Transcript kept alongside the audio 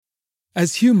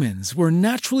As humans, we're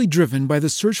naturally driven by the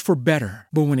search for better.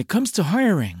 But when it comes to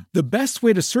hiring, the best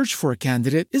way to search for a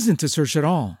candidate isn't to search at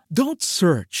all. Don't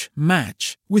search,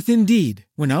 match with Indeed.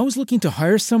 When I was looking to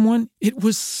hire someone, it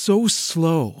was so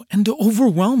slow and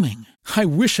overwhelming. I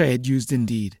wish I had used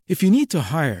Indeed. If you need to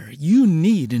hire, you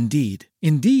need Indeed.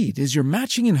 Indeed is your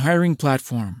matching and hiring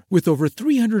platform with over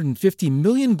 350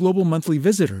 million global monthly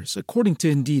visitors, according to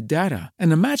Indeed data,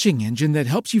 and a matching engine that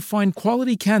helps you find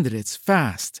quality candidates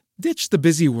fast. Ditch the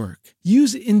busy work.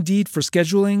 Use Indeed for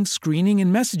scheduling, screening,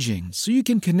 and messaging so you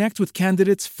can connect with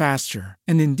candidates faster.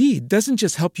 And Indeed doesn't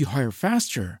just help you hire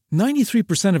faster.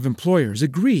 93% of employers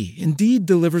agree Indeed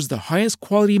delivers the highest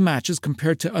quality matches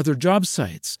compared to other job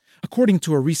sites, according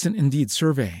to a recent Indeed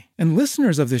survey. And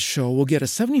listeners of this show will get a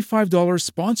 $75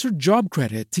 sponsored job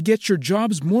credit to get your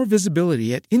jobs more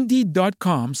visibility at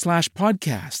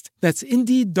Indeed.com/podcast. That's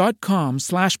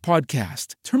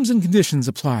Indeed.com/podcast. Terms and conditions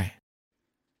apply.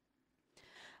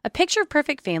 A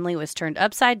picture-perfect family was turned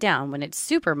upside down when its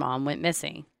supermom went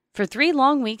missing. For 3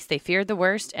 long weeks, they feared the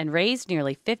worst and raised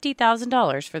nearly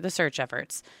 $50,000 for the search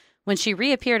efforts. When she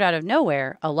reappeared out of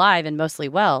nowhere, alive and mostly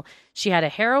well, she had a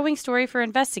harrowing story for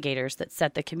investigators that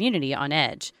set the community on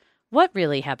edge. What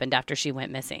really happened after she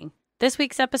went missing? This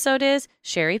week's episode is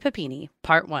Sherry Papini,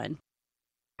 Part 1.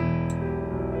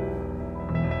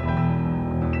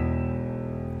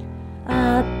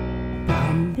 A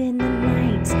bump in the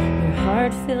night, your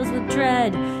heart fills with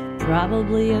dread.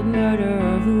 Probably a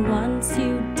murderer who wants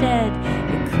you dead.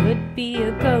 It could be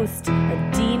a ghost,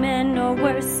 a demon, or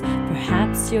worse.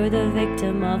 Perhaps you're the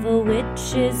victim of a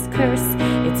witch's curse.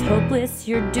 It's hopeless,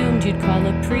 you're doomed. You'd call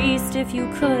a priest if you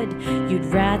could. You'd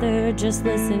rather just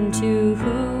listen to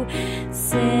Who?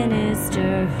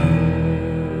 Sinisterhood.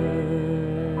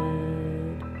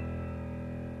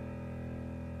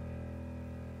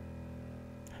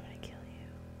 I'm gonna kill you.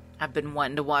 I've been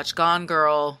wanting to watch Gone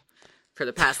Girl for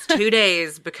the past 2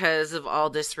 days because of all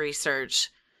this research.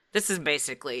 This is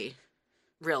basically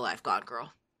real life Gone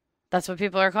Girl. That's what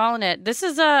people are calling it. This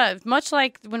is much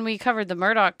like when we covered the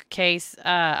Murdoch case.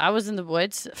 I was in the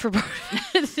woods for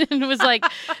and was like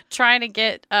trying to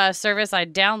get service. I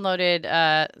downloaded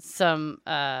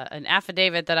an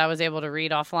affidavit that I was able to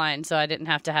read offline, so I didn't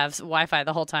have to have Wi-Fi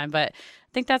the whole time. But I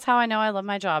think that's how I know I love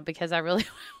my job, because I really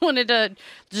wanted to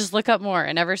just look up more.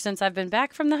 And ever since I've been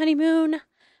back from the honeymoon,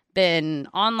 been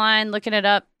online looking it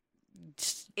up.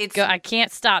 I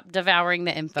can't stop devouring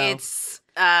the info. It's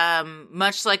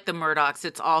much like the Murdochs.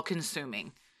 It's all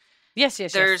consuming. Yes.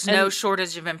 There's no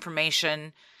shortage of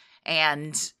information,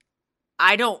 and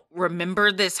I don't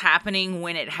remember this happening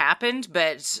when it happened,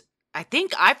 but I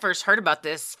think I first heard about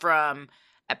this from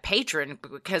a patron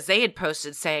because they had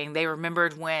posted saying they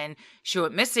remembered when she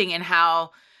went missing and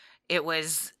how it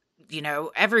was,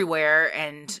 everywhere.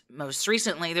 And most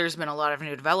recently, there's been a lot of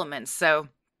new developments. So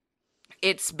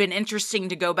it's been interesting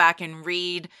to go back and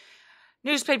read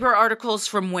newspaper articles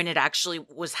from when it actually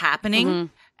was happening,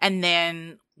 and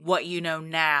then what you know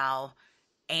now.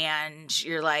 And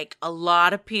you're like, a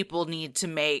lot of people need to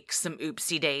make some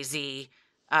oopsie-daisy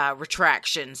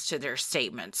retractions to their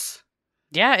statements.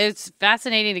 Yeah, it's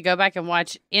fascinating to go back and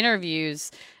watch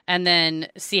interviews and then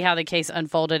see how the case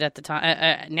unfolded at the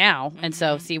time now. And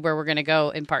so see where we're going to go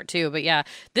in part 2. But yeah,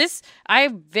 I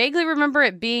vaguely remember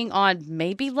it being on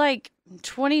maybe like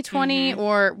 2020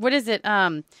 or what is it?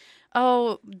 The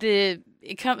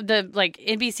like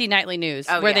NBC Nightly News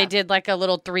where they did like a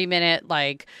little 3-minute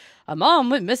like, a mom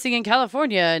went missing in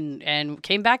California and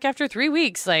came back after 3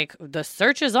 weeks. Like, the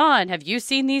search is on. Have you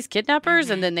seen these kidnappers?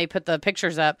 And then they put the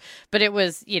pictures up. But it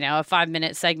was, a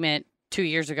 5-minute segment 2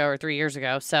 years ago or 3 years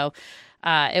ago. So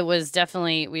it was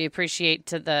definitely, we appreciate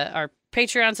to our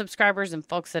Patreon subscribers and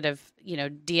folks that have,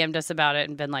 DM'd us about it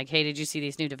and been like, hey, did you see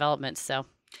these new developments? So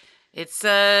it's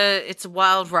a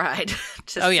wild ride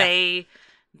to say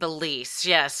the least.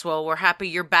 Yes. Well, we're happy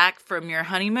you're back from your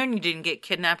honeymoon. You didn't get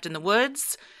kidnapped in the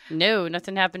woods. No,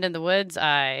 nothing happened in the woods.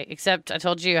 Except I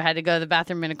told you I had to go to the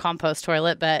bathroom in a compost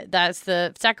toilet, but that's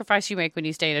the sacrifice you make when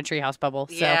you stay in a treehouse bubble.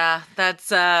 So. Yeah,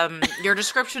 that's your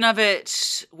description of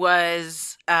it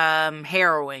was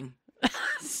harrowing,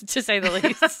 to say the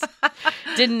least.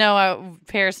 Didn't know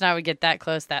Paris and I would get that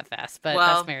close that fast, but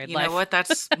that's married life. You know what?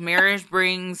 That's marriage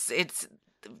brings it's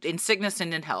in sickness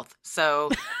and in health.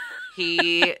 So.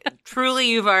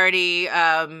 You've already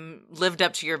lived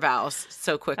up to your vows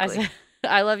so quickly.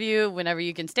 I love you whenever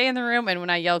you can stay in the room, and when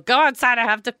I yell, go outside, I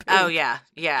have to poop. Oh, yeah.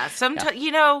 Sometimes,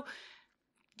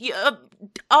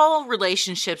 all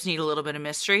relationships need a little bit of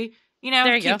mystery.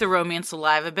 Keep the romance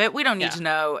alive a bit. We don't need to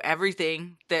know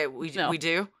everything that we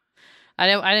do.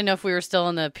 I didn't know if we were still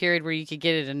in the period where you could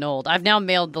get it annulled. I've now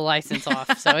mailed the license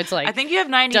off, so it's like I think you have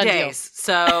 90 done days. deal.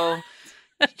 So,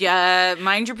 yeah,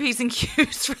 mind your P's and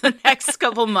Q's for the next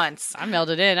couple months. I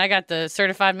mailed it in. I got the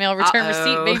certified mail return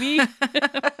receipt,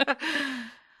 baby.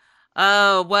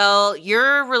 Oh, well,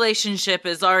 your relationship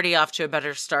is already off to a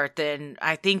better start than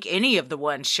I think any of the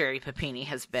ones Sherry Papini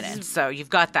has been in. So you've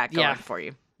got that going for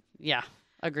you. Yeah,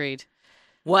 agreed.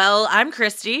 Well, I'm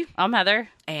Christy, I'm Heather.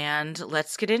 and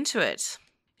let's get into it.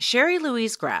 Sherry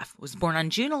Louise Graff was born on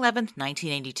June 11th,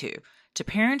 1982, to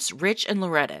parents Rich and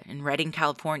Loretta in Redding,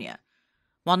 California.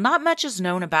 While not much is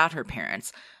known about her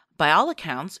parents, by all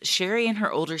accounts, Sherry and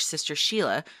her older sister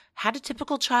Sheila had a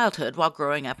typical childhood while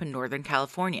growing up in Northern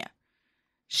California.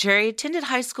 Sherry attended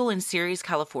high school in Ceres,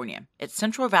 California, at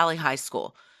Central Valley High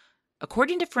School.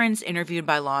 According to friends interviewed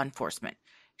by law enforcement,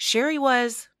 Sherry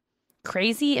was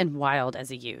Crazy and wild as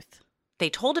a youth.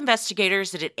 They told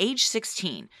investigators that at age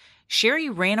 16, Sherry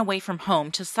ran away from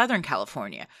home to Southern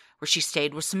California, where she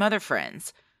stayed with some other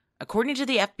friends. According to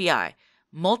the FBI,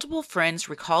 multiple friends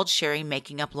recalled Sherry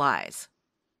making up lies.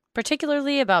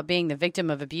 Particularly about being the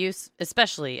victim of abuse,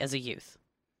 especially as a youth.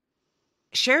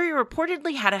 Sherry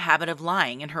reportedly had a habit of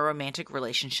lying in her romantic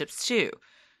relationships, too.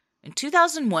 In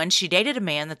 2001, she dated a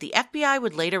man that the FBI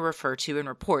would later refer to in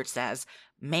reports as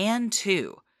Man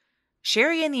 2.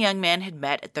 Sherry and the young man had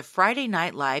met at the Friday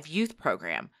Night Live Youth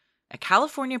Program, a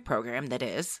California program that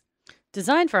is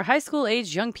designed for high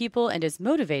school-age young people and is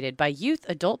motivated by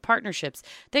youth-adult partnerships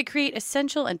that create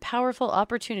essential and powerful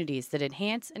opportunities that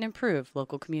enhance and improve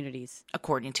local communities.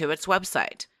 according to its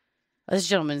website. This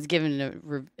gentleman is giving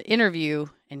an interview,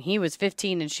 and he was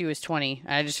 15 and she was 20.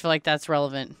 I just feel like that's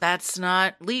relevant. That's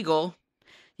not legal.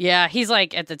 Yeah, he's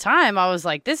like, at the time, I was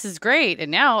like, this is great.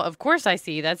 And now, of course, I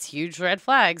see that's huge red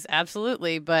flags.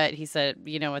 Absolutely. But he said,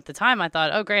 at the time, I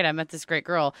thought, oh, great, I met this great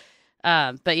girl.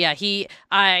 But yeah,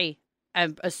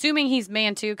 I'm assuming he's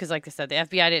Man 2, because like I said, the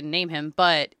FBI didn't name him,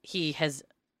 but he has,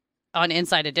 on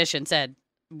Inside Edition, said,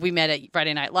 we met at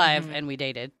Friday Night Live and we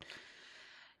dated.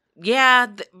 Yeah,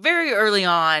 very early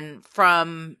on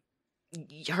from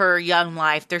her young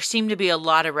life, there seemed to be a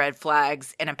lot of red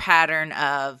flags and a pattern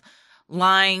of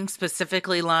lying,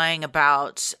 specifically lying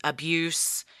about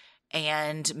abuse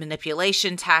and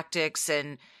manipulation tactics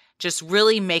and just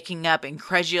really making up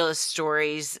incredulous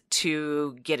stories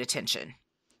to get attention.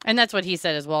 And that's what he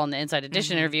said as well in the Inside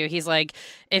Edition interview. He's like,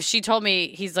 if she told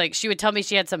me, she would tell me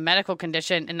she had some medical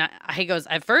condition. And he goes,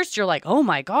 at first you're like, oh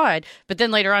my God. But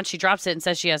then later on she drops it and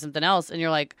says she has something else. And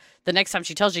you're like, the next time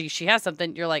she tells you she has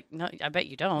something, you're like, no, I bet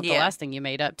you don't. Yeah. The last thing you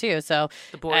made up too. So,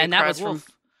 The Boy and that was Wolf.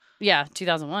 from,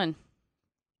 2001.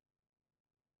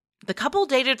 The couple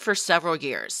dated for several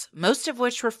years, most of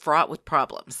which were fraught with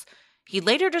problems. He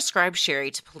later described Sherry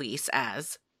to police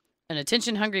as an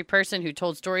attention-hungry person who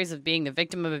told stories of being the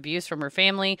victim of abuse from her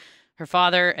family, her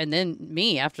father, and then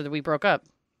me after we broke up.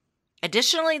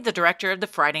 Additionally, the director of the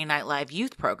Friday Night Live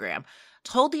Youth Program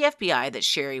told the FBI that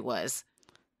Sherry was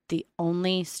the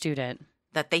only student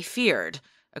that they feared,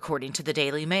 according to the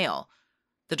Daily Mail.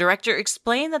 The director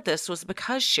explained that this was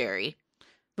because Sherry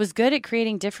was good at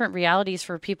creating different realities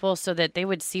for people so that they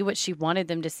would see what she wanted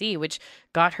them to see, which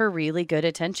got her really good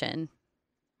attention.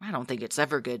 I don't think it's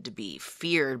ever good to be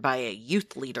feared by a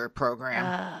youth leader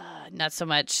program. Not so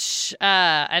much.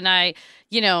 And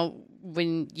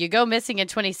when you go missing in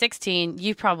 2016,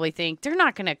 you probably think they're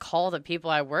not going to call the people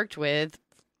I worked with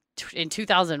in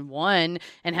 2001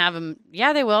 and have them.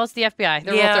 Yeah, they will. It's the FBI.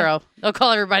 They're real thorough. They'll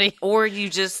call everybody. Or you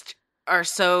just are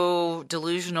so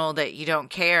delusional that you don't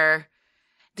care.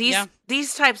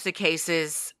 These types of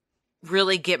cases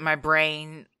really get my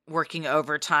brain working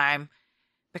overtime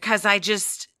because I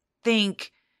just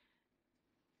think,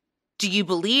 do you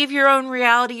believe your own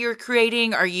reality you're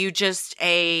creating? Are you just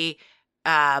a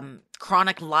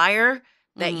chronic liar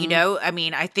that,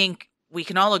 I think we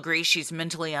can all agree she's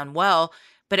mentally unwell,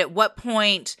 but at what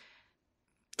point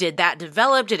did that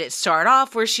develop? Did it start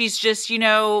off where she's just,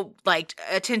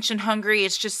 attention hungry?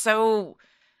 It's just so,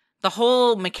 the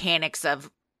whole mechanics of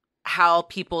how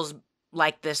people's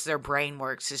like this, their brain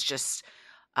works is just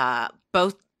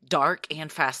both dark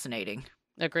and fascinating.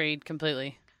 Agreed,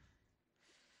 completely.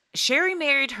 Sherry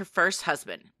married her first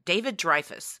husband, David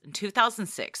Dreyfus, in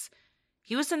 2006.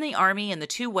 He was in the Army and the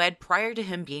two wed prior to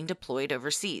him being deployed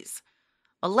overseas.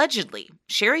 Allegedly,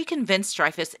 Sherry convinced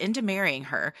Dreyfus into marrying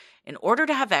her in order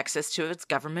to have access to its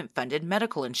government-funded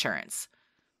medical insurance.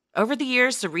 Over the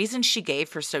years, the reason she gave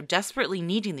for so desperately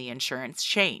needing the insurance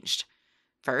changed.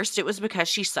 First, it was because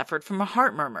she suffered from a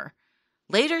heart murmur.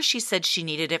 Later, she said she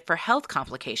needed it for health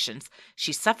complications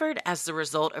she suffered as the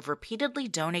result of repeatedly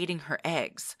donating her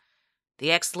eggs.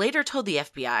 The ex later told the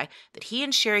FBI that he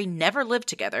and Sherry never lived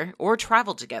together or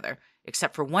traveled together,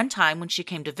 except for one time when she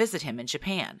came to visit him in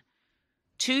Japan.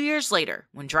 2 years later,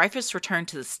 when Dreyfus returned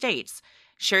to the States,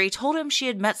 Sherry told him she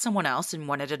had met someone else and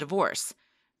wanted a divorce.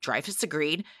 Dreyfus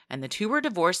agreed, and the two were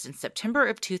divorced in September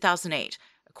of 2008,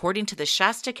 according to the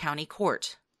Shasta County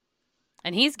Court.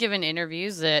 And he's given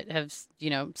interviews that have,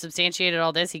 substantiated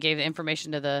all this. He gave the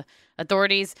information to the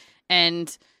authorities.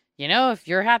 And, if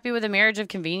you're happy with a marriage of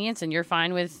convenience and you're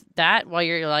fine with that, while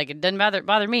you're like, it doesn't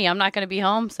bother me. I'm not going to be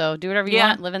home. So do whatever you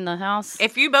want. Live in the house.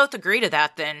 If you both agree to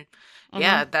that, then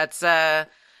yeah, that's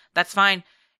fine.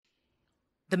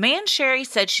 The man Sherry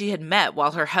said she had met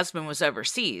while her husband was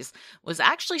overseas was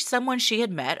actually someone she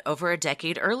had met over a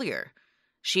decade earlier.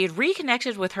 She had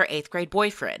reconnected with her 8th grade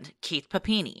boyfriend, Keith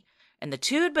Papini, and the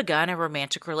two had begun a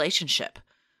romantic relationship.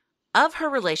 Of her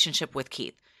relationship with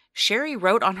Keith, Sherry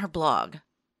wrote on her blog,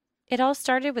 "It all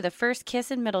started with a first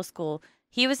kiss in middle school.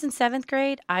 He was in 7th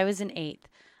grade, I was in 8th.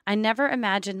 I never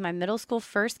imagined my middle school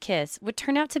first kiss would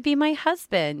turn out to be my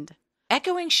husband."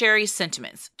 Echoing Sherry's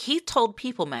sentiments, Keith told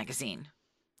People magazine,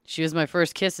 "She was my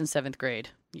first kiss in 7th grade.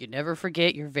 You never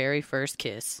forget your very first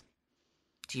kiss."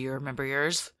 Do you remember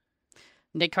yours?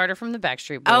 Nick Carter from the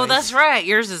Backstreet Boys. Oh, that's right.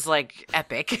 Yours is like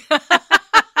epic.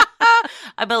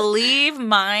 I believe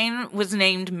mine was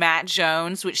named Matt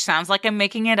Jones, which sounds like I'm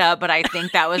making it up, but I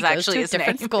think that was actually his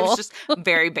name. School. It's just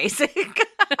very basic.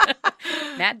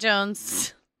 Matt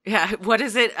Jones. Yeah. What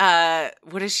is it?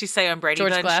 What does she say on Brady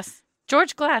George Bunch? Glass.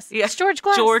 George Glass. Yes, George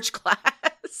Glass. George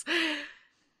Glass.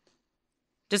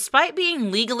 Despite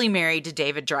being legally married to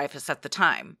David Dreyfus at the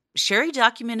time, Sherry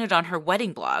documented on her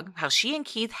wedding blog how she and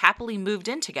Keith happily moved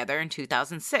in together in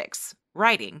 2006,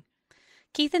 writing,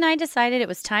 Keith and I decided it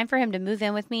was time for him to move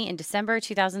in with me in December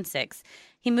 2006.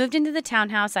 He moved into the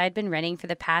townhouse I had been renting for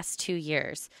the past 2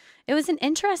 years. It was an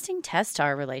interesting test to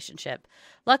our relationship.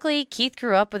 Luckily, Keith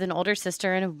grew up with an older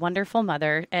sister and a wonderful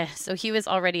mother, so he was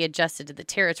already adjusted to the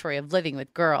territory of living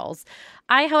with girls.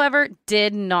 I, however,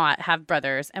 did not have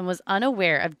brothers and was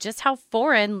unaware of just how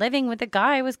foreign living with a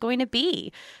guy was going to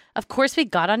be. Of course, we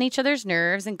got on each other's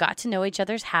nerves and got to know each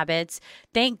other's habits.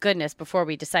 Thank goodness before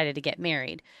we decided to get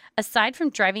married. Aside from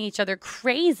driving each other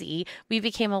crazy, we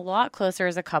became a lot closer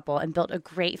as a couple and built a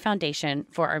great foundation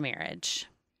for our marriage.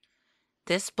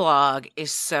 This blog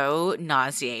is so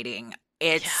nauseating.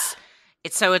 It's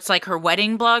like her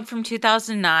wedding blog from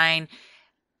 2009.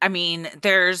 I mean,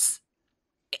 there's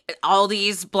all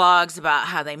these blogs about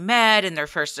how they met in their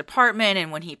first apartment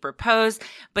and when he proposed,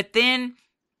 but then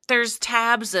there's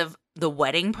tabs of the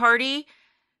wedding party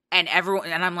and everyone,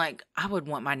 and I'm like, I would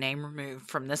want my name removed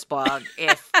from this blog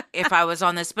if I was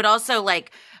on this, but also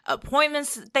like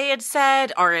appointments that they had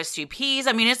said, RSVPs.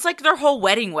 I mean, it's like their whole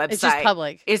wedding website. It's just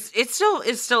public.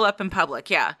 It's still up in public.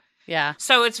 Yeah. Yeah.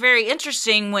 So it's very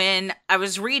interesting when I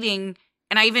was reading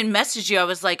and I even messaged you. I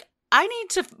was like, I need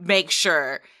to make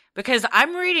sure because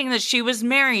I'm reading that she was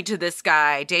married to this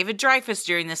guy, David Dreyfus,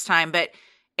 during this time, but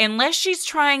unless she's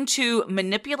trying to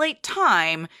manipulate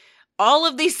time, all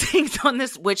of these things on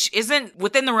this, which isn't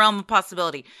within the realm of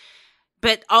possibility,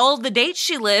 but all the dates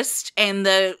she lists and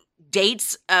the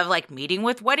dates of like meeting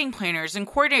with wedding planners and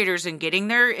coordinators and getting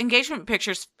their engagement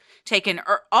pictures taken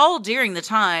are all during the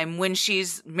time when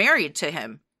she's married to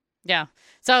him. Yeah.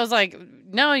 So I was like,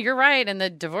 no, you're right. And the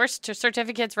divorce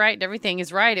certificate's right. And everything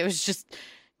is right. It was just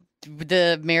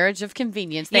the marriage of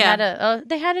convenience. They had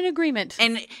an agreement.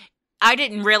 And I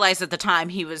didn't realize at the time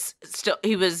he was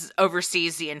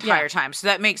overseas the entire time. So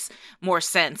that makes more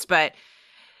sense. But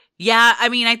yeah, I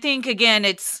mean, I think again,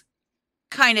 it's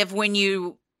kind of when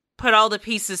you put all the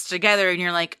pieces together and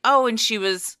you're like, oh, and she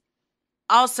was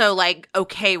also like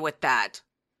okay with that.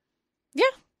 Yeah.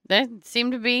 They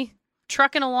seem to be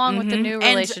trucking along with the new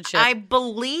relationship. And I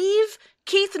believe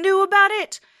Keith knew about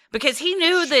it because he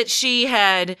knew that she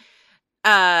had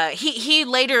he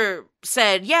later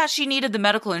said, yeah, she needed the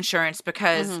medical insurance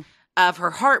because of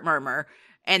her heart murmur.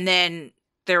 And then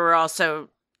there were also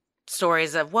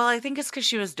stories of, well, I think it's because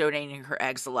she was donating her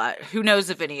eggs a lot. Who knows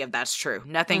if any of that's true?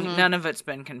 None of it's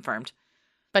been confirmed.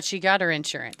 But she got her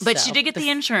insurance. But she did get the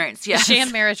insurance, yes. The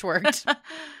sham marriage worked.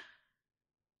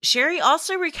 Sherry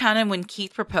also recounted when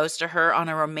Keith proposed to her on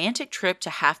a romantic trip to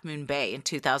Half Moon Bay in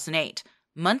 2008,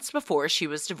 months before she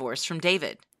was divorced from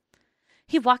David.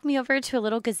 He walked me over to a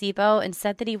little gazebo and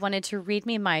said that he wanted to read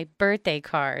me my birthday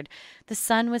card. The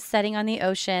sun was setting on the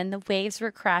ocean. The waves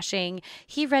were crashing.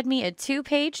 He read me a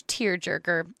 2-page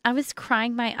tearjerker. I was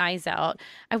crying my eyes out.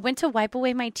 I went to wipe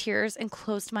away my tears and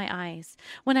closed my eyes.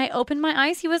 When I opened my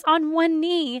eyes, he was on one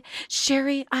knee.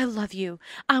 "Sherry, I love you.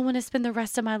 I want to spend the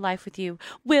rest of my life with you.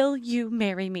 Will you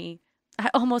marry me?" I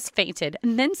almost fainted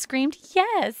and then screamed,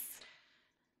 yes.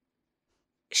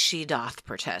 She doth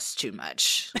protest too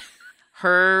much.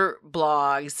 Her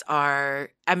blogs are,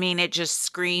 I mean, it just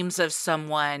screams of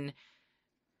someone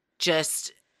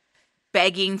just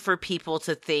begging for people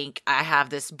to think I have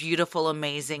this beautiful,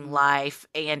 amazing life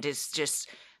and it's just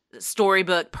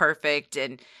storybook perfect.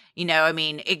 And, you know, I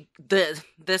mean,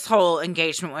 this whole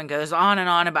engagement one goes on and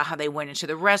on about how they went into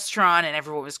the restaurant and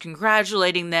everyone was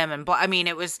congratulating them. And I mean,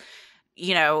 it was,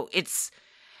 you know, it's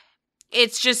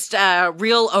just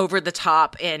real over the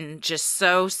top and just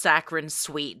so saccharine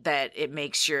sweet that it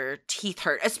makes your teeth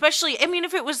hurt. Especially, I mean,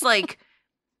 if it was like,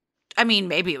 I mean,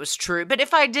 maybe it was true, but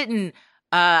if I didn't,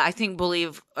 I think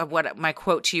believe what my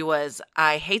quote to you was,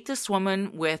 I hate this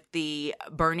woman with the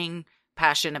burning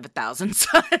passion of 1,000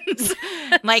 suns.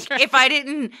 Like, right. If I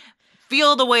didn't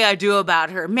feel the way I do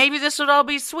about her, maybe this would all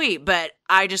be sweet, but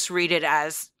I just read it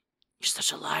as, you're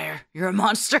such a liar. You're a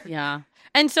monster. Yeah.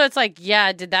 And so it's like,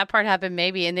 yeah, did that part happen?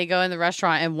 Maybe. And they go in the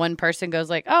restaurant and one person goes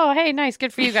like, oh, hey, nice.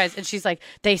 Good for you guys. And she's like,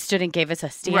 they stood and gave us a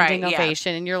standing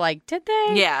ovation. And you're like, did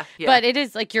they? Yeah. But it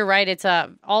is like, you're right. It's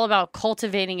all about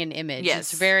cultivating an image. Yes.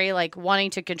 It's very like wanting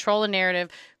to control a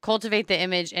narrative, cultivate the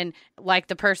image. And like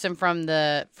the person from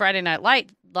the Friday Night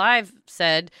Live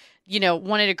said, you know,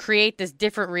 wanted to create this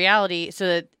different reality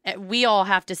so that we all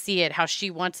have to see it how she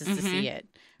wants us to see it.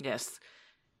 Yes.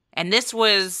 And this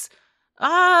was...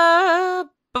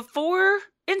 before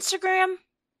Instagram?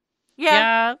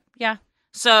 Yeah.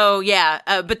 So, yeah,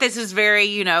 but this is very,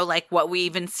 you know, like what we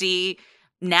even see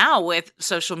now with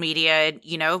social media,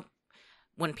 you know,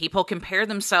 when people compare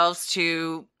themselves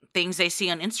to things they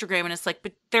see on Instagram, and it's like,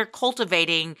 but they're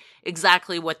cultivating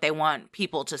exactly what they want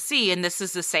people to see, and this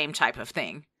is the same type of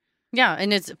thing. Yeah,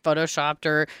 and it's photoshopped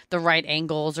or the right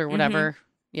angles or whatever.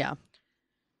 Yeah.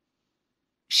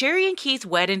 Sherry and Keith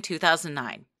wed in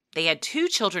 2009. They had 2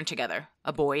 children together,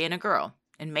 a boy and a girl,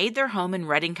 and made their home in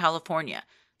Redding, California,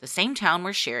 the same town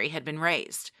where Sherry had been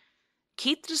raised.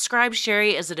 Keith described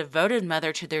Sherry as a devoted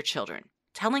mother to their children,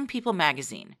 telling People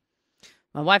magazine,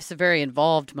 my wife's a very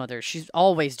involved mother. She's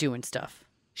always doing stuff.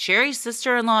 Sherry's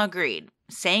sister-in-law agreed,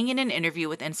 saying in an interview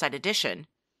with Inside Edition,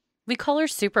 we call her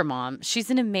Supermom. She's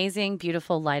an amazing,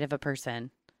 beautiful light of a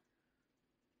person.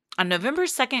 On November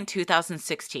 2nd,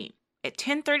 2016, at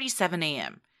 10:37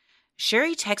 a.m.,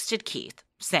 Sherry texted Keith,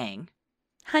 saying,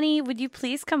 honey, would you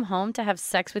please come home to have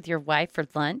sex with your wife for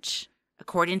lunch?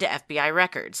 According to FBI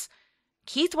records,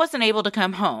 Keith wasn't able to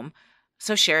come home,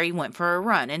 so Sherry went for a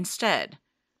run instead.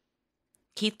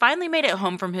 Keith finally made it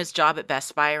home from his job at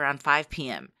Best Buy around 5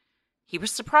 p.m. He was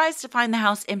surprised to find the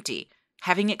house empty,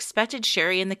 having expected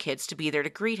Sherry and the kids to be there to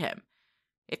greet him.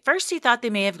 At first, he thought they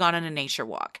may have gone on a nature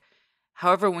walk.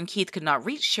 However, when Keith could not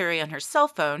reach Sherry on her cell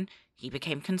phone, he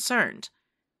became concerned.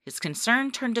 His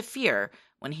concern turned to fear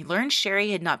when he learned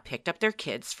Sherry had not picked up their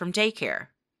kids from daycare.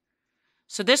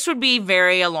 So this would be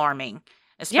very alarming,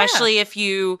 especially if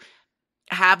you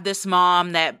have this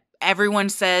mom that everyone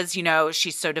says, you know,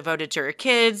 she's so devoted to her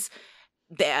kids.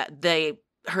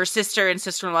 Her sister and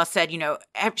sister-in-law said, you know,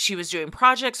 she was doing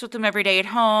projects with them every day at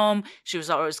home. She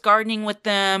was always gardening with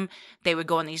them. They would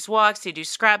go on these walks. They do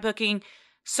scrapbooking.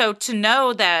 So to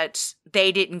know that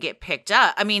they didn't get picked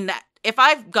up, I mean, if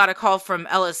I've got a call from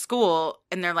Ella's school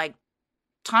and they're like,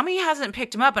 Tommy hasn't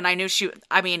picked him up, and I knew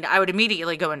I would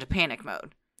immediately go into panic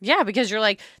mode. Yeah, because you're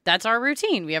like, that's our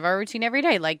routine. We have our routine every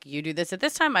day. Like, you do this at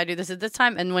this time, I do this at this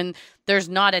time. And when there's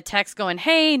not a text going,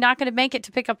 hey, not going to make it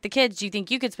to pick up the kids, do you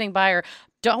think you could swing by? Or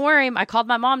don't worry, I called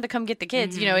my mom to come get the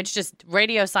kids. You know, it's just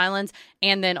radio silence.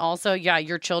 And then also,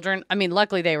 your children, I mean,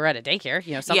 luckily they were at a daycare.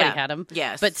 You know, somebody had them.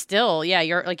 Yes. But still,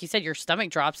 you're like you said, your stomach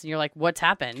drops and you're like, what's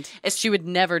happened? She would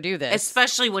never do this.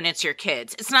 Especially when it's your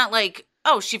kids. It's not like,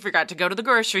 oh, she forgot to go to the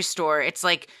grocery store. It's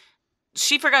like,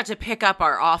 she forgot to pick up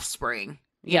our offspring.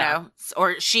 You know,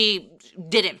 or she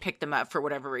didn't pick them up for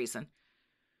whatever reason.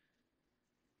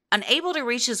 Unable to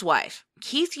reach his wife,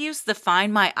 Keith used the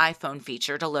Find My iPhone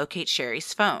feature to locate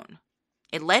Sherry's phone.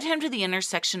 It led him to the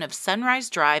intersection of Sunrise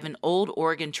Drive and Old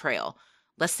Oregon Trail,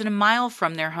 less than a mile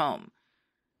from their home.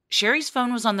 Sherry's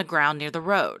phone was on the ground near the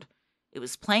road. It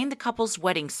was playing the couple's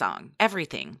wedding song,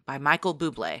 Everything, by Michael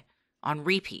Bublé, on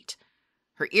repeat.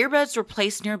 Her earbuds were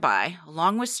placed nearby,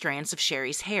 along with strands of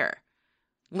Sherry's hair.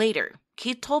 Later,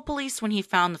 Keith told police when he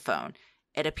found the phone,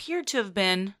 it appeared to have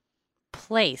been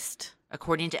placed,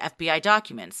 according to FBI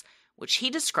documents, which he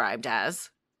described as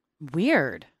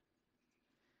weird.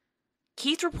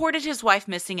 Keith reported his wife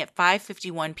missing at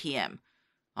 5:51 p.m.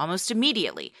 Almost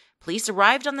immediately, police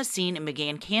arrived on the scene and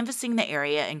began canvassing the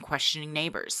area and questioning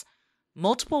neighbors.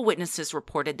 Multiple witnesses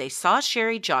reported they saw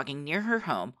Sherry jogging near her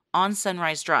home on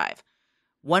Sunrise Drive.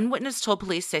 One witness told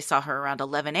police they saw her around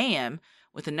 11 a.m.,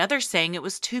 with another saying it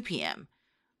was 2 p.m.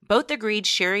 Both agreed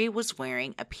Sherry was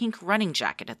wearing a pink running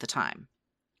jacket at the time.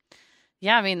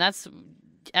 Yeah, I mean, that's,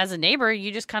 as a neighbor,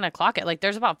 you just kind of clock it. Like,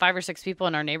 there's about 5 or 6 people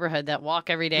in our neighborhood that walk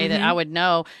every day that I would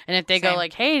know. And if they go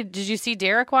like, hey, did you see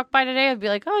Derek walk by today? I'd be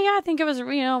like, oh, yeah, I think it was,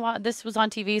 this was on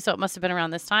TV, so it must have been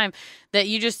around this time. That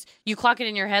you clock it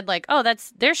in your head like, oh,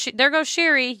 there goes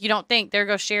Sherry. You don't think, there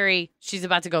goes Sherry. She's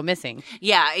about to go missing.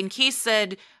 Yeah, and Keith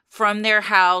said from their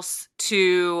house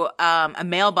to a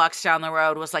mailbox down the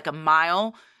road was like a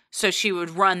mile. So she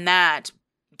would run that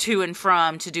to and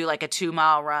from to do like a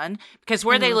 2-mile run, because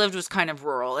where they lived was kind of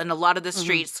rural, and a lot of the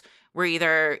streets were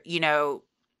either,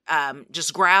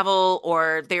 just gravel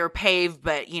or they were paved,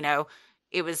 but,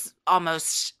 it was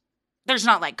almost, there's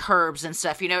not like curbs and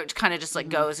stuff, it kind of just like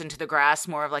goes into the grass,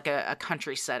 more of like a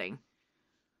country setting.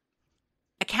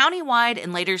 A countywide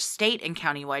and later state and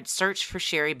countywide search for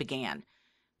Sherry began.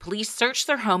 Police searched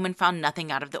their home and found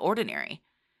nothing out of the ordinary.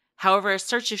 However, a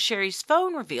search of Sherry's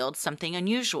phone revealed something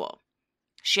unusual.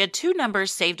 She had 2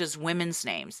 numbers saved as women's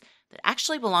names that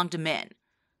actually belonged to men.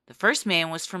 The first man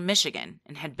was from Michigan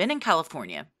and had been in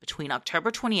California between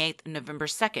October 28th and November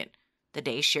 2nd, the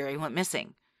day Sherry went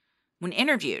missing. When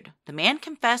interviewed, the man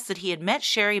confessed that he had met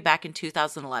Sherry back in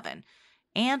 2011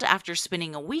 and, after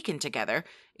spending a weekend together,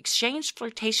 exchanged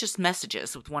flirtatious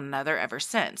messages with one another ever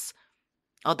since.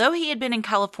 Although he had been in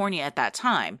California at that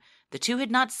time, the two had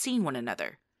not seen one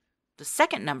another. The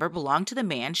second number belonged to the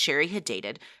man Sherry had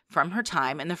dated from her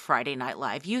time in the Friday Night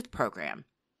Live youth program.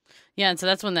 Yeah, and so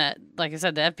that's when like I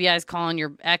said, the FBI is calling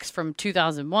your ex from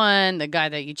 2001, the guy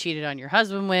that you cheated on your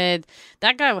husband with.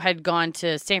 That guy had gone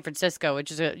to San Francisco,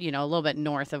 which is a little bit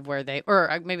north of where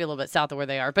or maybe a little bit south of where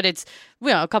they are, but it's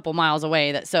a couple miles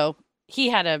away. So he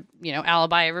had a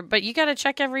alibi, but you got to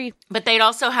check every. But they'd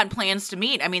also had plans to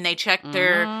meet. I mean, they checked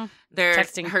her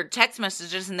text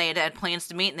messages, and they had plans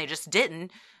to meet, and they just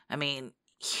didn't. I mean,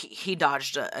 he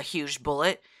dodged a huge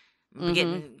bullet,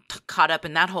 getting caught up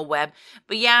in that whole web.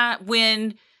 But yeah,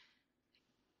 when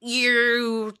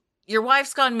your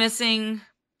wife's gone missing,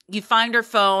 you find her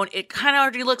phone, it kind of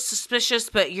already looks suspicious,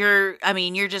 but you're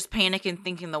just panicking,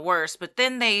 thinking the worst. But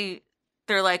then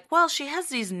they're like, well, she has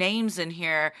these names in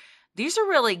here. These are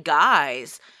really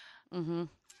guys.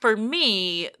 For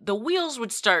me, the wheels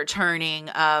would start turning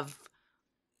of,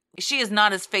 she is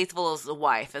not as faithful as the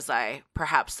wife as I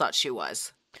perhaps thought she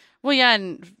was. Well, yeah,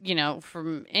 and,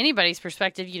 from anybody's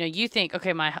perspective, you think,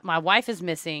 okay, my wife is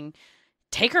missing.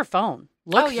 Take her phone.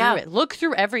 Look through it. Look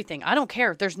through everything. I don't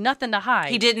care. There's nothing to hide.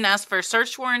 He didn't ask for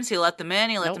search warrants. He let them in.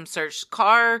 He let them search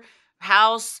car,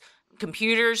 house,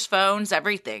 computers, phones,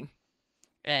 everything.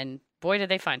 And boy, did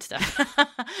they find stuff.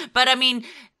 But, I mean,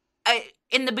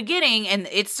 in the beginning, and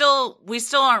we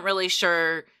still aren't really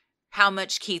sure how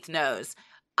much Keith knows.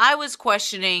 I was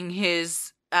questioning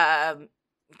his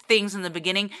things in the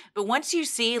beginning, but once you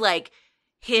see like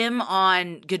him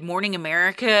on Good Morning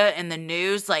America and the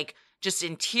news, like just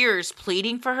in tears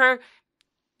pleading for her,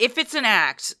 if it's an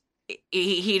act,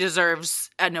 he deserves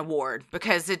an award,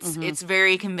 because it's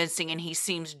very convincing, and he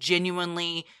seems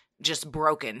genuinely just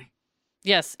broken.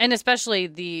 Yes, and especially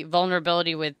the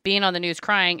vulnerability with being on the news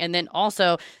crying, and then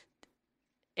also,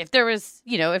 if there was,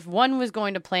 if one was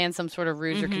going to plan some sort of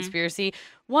ruse or conspiracy,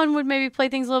 one would maybe play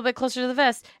things a little bit closer to the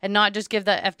vest and not just give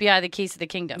the FBI the keys to the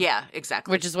kingdom. Yeah,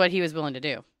 exactly. Which is what he was willing to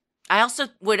do. I also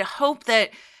would hope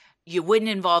that you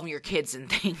wouldn't involve your kids in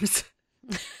things.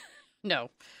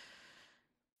 No.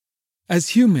 As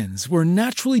humans, we're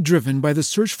naturally driven by the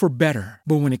search for better.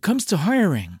 But when it comes to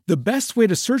hiring, the best way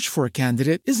to search for a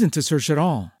candidate isn't to search at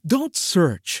all. Don't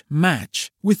search,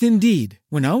 match with Indeed.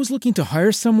 When I was looking to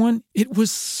hire someone, it was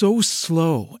so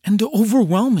slow and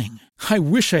overwhelming. I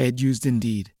wish I had used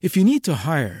Indeed. If you need to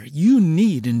hire, you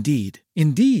need Indeed.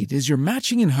 Indeed is your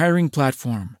matching and hiring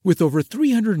platform with over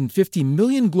 350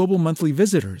 million global monthly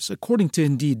visitors, according to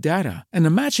Indeed data, and a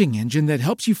matching engine that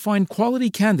helps you find quality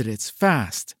candidates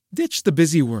fast. Ditch the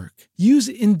busy work. Use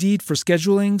Indeed for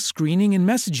scheduling, screening, and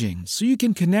messaging so you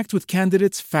can connect with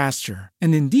candidates faster.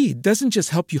 And Indeed doesn't just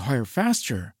help you hire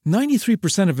faster.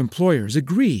 93% of employers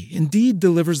agree Indeed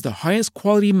delivers the highest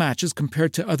quality matches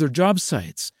compared to other job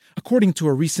sites, according to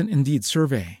a recent Indeed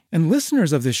survey. And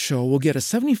listeners of this show will get a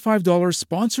 $75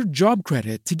 sponsored job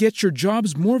credit to get your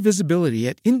jobs more visibility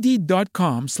at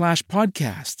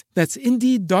Indeed.com/podcast. That's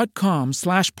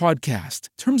Indeed.com/podcast.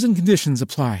 Terms and conditions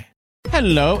apply.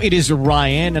 Hello, it is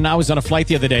Ryan, and I was on a flight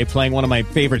the other day playing one of my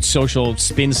favorite social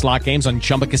spin slot games on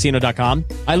ChumbaCasino.com.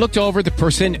 I looked over at the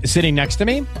person sitting next to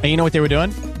me, and you know what they were doing?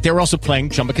 They were also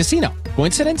playing Chumba Casino.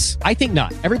 Coincidence? I think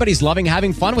not. Everybody's loving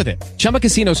having fun with it. Chumba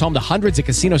Casino is home to hundreds of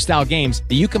casino-style games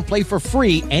that you can play for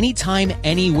free anytime,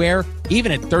 anywhere,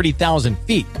 even at 30,000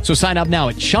 feet. So sign up now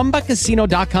at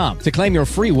ChumbaCasino.com to claim your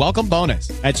free welcome bonus.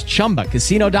 That's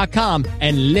ChumbaCasino.com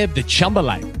and live the Chumba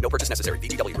life. No purchase necessary.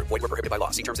 VGW. Void where prohibited by law.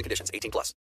 See terms and conditions.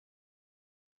 18+.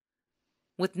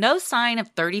 With no sign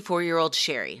of 34-year-old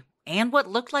Sherry and what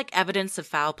looked like evidence of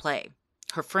foul play,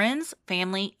 her friends,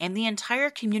 family, and the entire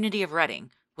community of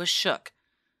Redding was shook.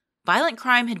 Violent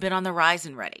crime had been on the rise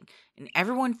in Redding, and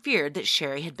everyone feared that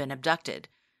Sherry had been abducted.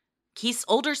 Keith's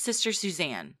older sister,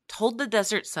 Suzanne, told the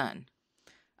Desert Sun,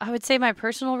 I would say my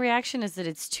personal reaction is that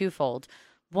it's twofold.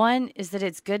 One is that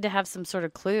it's good to have some sort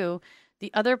of clue.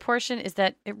 The other portion is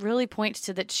that it really points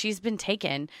to that she's been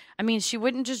taken. I mean, she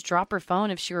wouldn't just drop her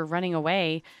phone if she were running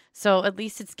away. So at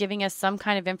least it's giving us some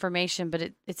kind of information,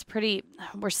 but it's pretty,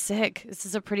 we're sick. This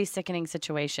is a pretty sickening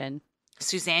situation.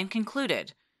 Suzanne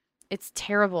concluded, It's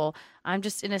terrible. I'm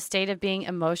just in a state of being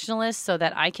emotionless so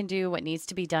that I can do what needs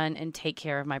to be done and take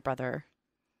care of my brother.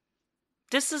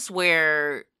 This is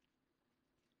where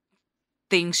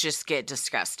things just get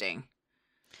disgusting.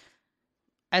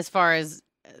 As far as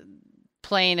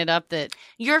playing it up that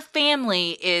Your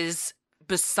family is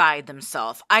beside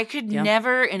themselves. I could Yeah.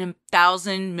 never in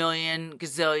 1,000 million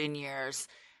gazillion years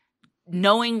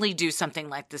knowingly do something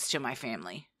like this to my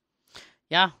family.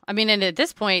 yeah, I mean, and at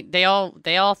this point, they all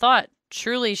thought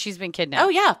truly she's been kidnapped. Oh,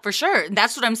 yeah, for sure.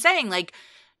 That's what I'm saying. Like,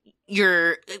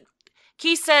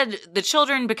 Keith said the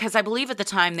children, because I believe at the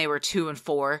time they were 2 and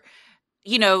 4,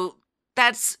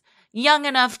 that's young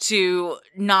enough to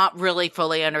not really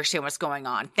fully understand what's going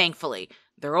on. Thankfully,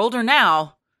 they're older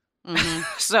now.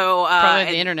 Mhm. So, Probably the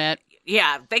and- internet.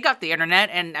 yeah, they got the internet,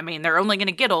 and I mean, they're only going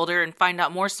to get older and find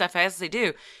out more stuff as they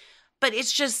do. But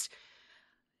it's just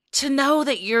to know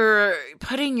that you're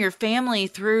putting your family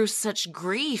through such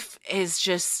grief is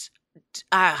just,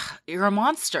 you're a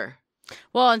monster.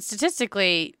 Well, and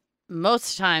statistically,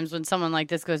 most times when someone like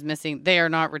this goes missing, they are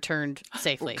not returned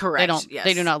safely. Correct, They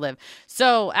yes. do not live.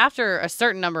 So after a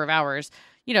certain number of hours,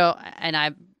 and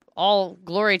I all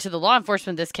glory to the law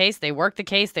enforcement in this case. They worked the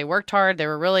case. They worked hard. They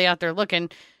were really out there looking.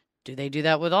 Do they do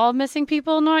that with all missing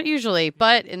people? Not usually.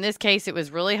 But in this case, it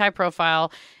was really high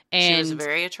profile. And She was a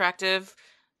very attractive,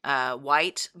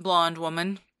 white, blonde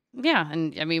woman. yeah,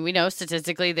 and I mean, we know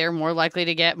statistically they're more likely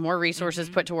to get more resources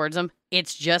put towards them.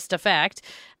 It's just a fact.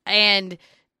 And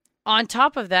on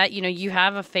top of that, you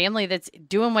have a family that's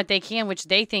doing what they can, which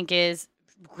they think is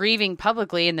grieving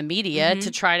publicly in the media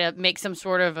to try to make some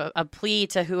sort of a plea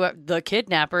to the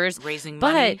kidnappers. Raising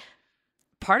But money.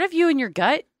 part of you in your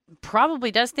gut probably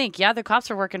does think, yeah, the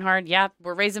cops are working hard. Yeah,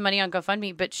 we're raising money on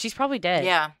GoFundMe, but she's probably dead.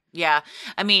 Yeah.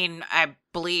 I mean, I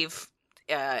believe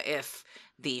if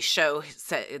the show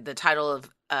said the title of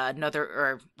another,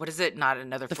 or what is it? Not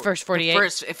another. The First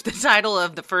 48. If the title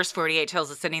of the first 48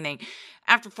 tells us anything,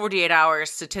 after 48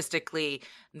 hours, statistically,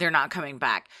 they're not coming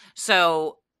back.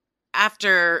 So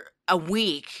after a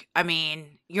week, I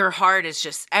mean, your heart is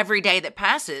just, every day that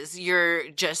passes, you're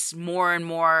just more and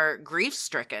more grief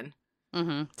stricken.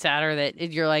 Mm-hmm. Sadder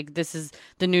that you're like, this is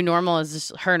the new normal is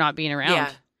just her not being around.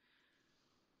 Yeah.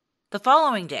 The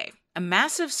following day, a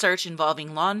massive search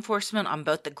involving law enforcement on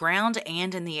both the ground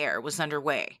and in the air was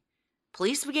underway.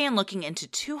 Police began looking into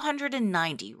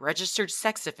 290 registered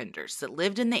sex offenders that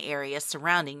lived in the area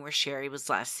surrounding where Sherry was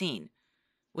last seen.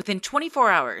 Within 24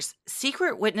 hours,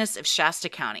 Secret Witness of Shasta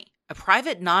County, a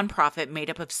private nonprofit made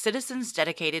up of citizens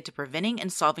dedicated to preventing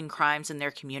and solving crimes in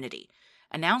their community,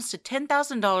 announced a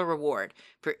 $10,000 reward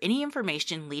for any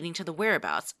information leading to the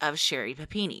whereabouts of Sherry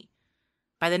Papini.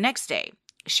 By the next day,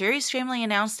 Sherry's family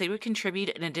announced they would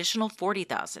contribute an additional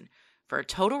 $40,000 for a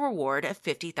total reward of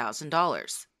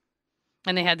 $50,000.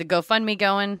 And they had the GoFundMe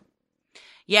going.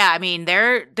 Yeah, I mean,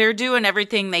 they're doing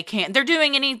everything they can. They're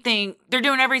doing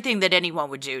everything that anyone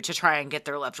would do to try and get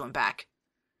their loved one back.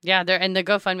 Yeah, and the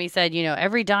GoFundMe said,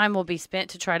 every dime will be spent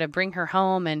to try to bring her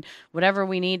home and whatever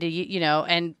we need to,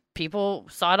 and people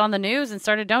saw it on the news and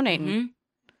started donating. Mm-hmm.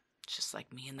 Just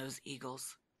like me and those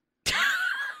Eagles.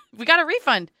 We got a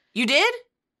refund. You did?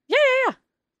 Yeah.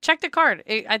 Check the card.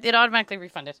 It automatically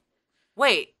refunded.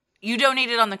 Wait, you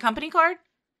donated on the company card?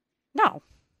 No.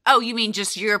 Oh, you mean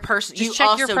just your person? Just You check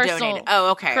also your personal- donated.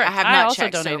 Oh, okay. Correct. I have I not also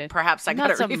checked, donated. so perhaps I got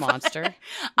That's a a refund. monster.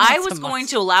 I That's was a going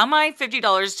monster. to allow my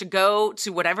 $50 to go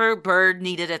to whatever bird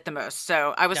needed it the most,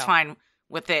 so I was No. fine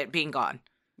with it being gone.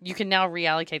 you can now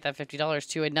reallocate that $50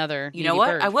 to another. You know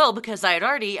what? I will, because I had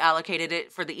already allocated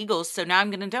it for the Eagles. So now I'm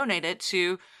going to donate it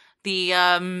to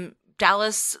the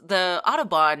Dallas, the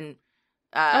Audubon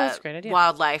that's a great idea.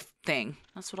 wildlife thing.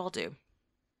 That's what I'll do.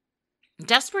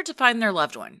 Desperate to find their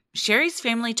loved one, Sherry's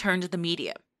family turned to the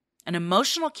media. An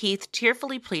emotional Keith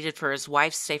tearfully pleaded for his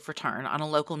wife's safe return on a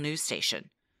local news station.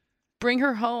 Bring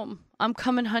her home. I'm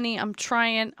coming, honey. I'm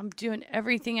trying. I'm doing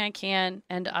everything I can,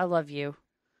 and I love you.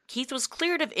 Keith was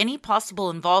cleared of any possible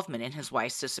involvement in his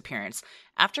wife's disappearance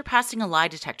after passing a lie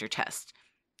detector test.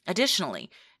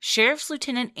 Additionally, Sheriff's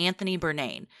Lieutenant Anthony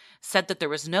Burnane said that there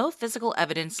was no physical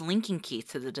evidence linking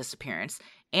Keith to the disappearance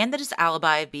and that his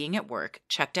alibi of being at work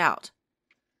checked out.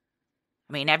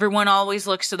 I mean, everyone always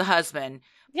looks to the husband,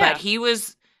 but he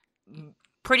was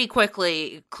pretty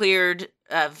quickly cleared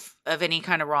of any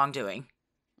kind of wrongdoing.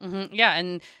 Mm-hmm. Yeah,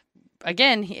 and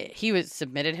again, he was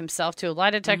submitted himself to a lie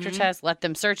detector test, let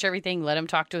them search everything, let him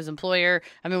talk to his employer.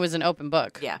 I mean, it was an open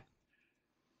book. Yeah.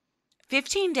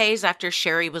 15 days after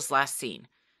Sherry was last seen,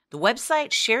 the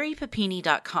website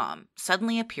sherrypapini.com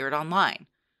suddenly appeared online.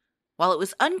 While it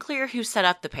was unclear who set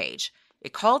up the page,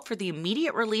 it called for the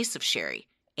immediate release of Sherry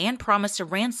and promised a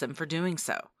ransom for doing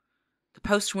so. The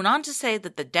post went on to say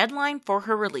that the deadline for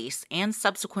her release and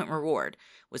subsequent reward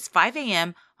was 5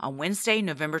 a.m. on Wednesday,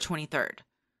 November 23rd.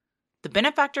 The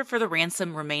benefactor for the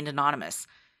ransom remained anonymous.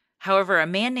 However, a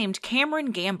man named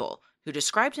Cameron Gamble, who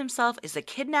described himself as a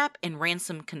kidnap and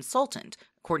ransom consultant,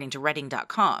 according to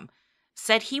Redding.com,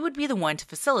 said he would be the one to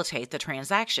facilitate the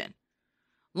transaction.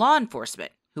 Law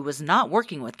enforcement, who was not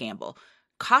working with Gamble,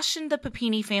 cautioned the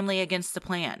Papini family against the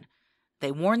plan.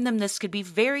 They warned them this could be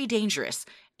very dangerous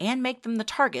and make them the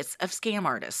targets of scam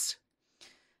artists.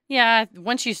 Yeah,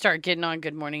 once you start getting on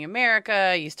Good Morning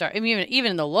America, you start, I mean,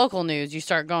 even in the local news, you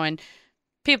start going,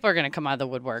 people are going to come out of the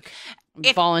woodwork,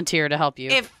 volunteer to help you.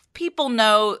 If people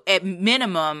know at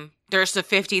minimum there's a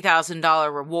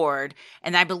 $50,000 reward,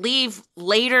 and I believe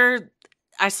later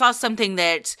I saw something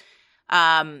that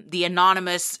the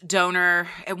anonymous donor,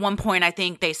 at one point I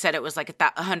think they said it was like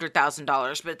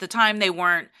 $100,000, but at the time they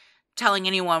weren't telling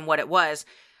anyone what it was.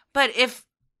 But if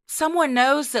someone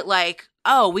knows that, like,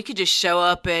 oh, we could just show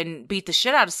up and beat the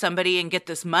shit out of somebody and get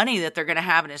this money that they're going to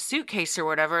have in a suitcase or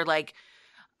whatever. Like,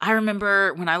 I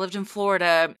remember when I lived in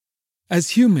Florida.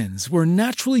 As humans, we're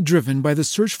naturally driven by the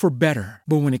search for better.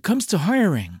 But when it comes to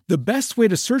hiring, the best way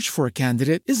to search for a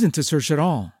candidate isn't to search at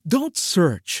all. Don't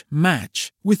search,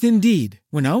 match with Indeed.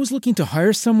 When I was looking to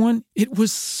hire someone, it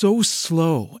was so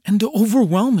slow and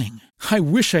overwhelming. I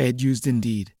wish I had used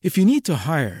Indeed. If you need to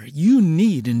hire, you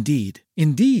need Indeed.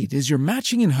 Indeed is your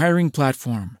matching and hiring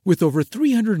platform with over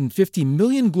 350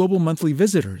 million global monthly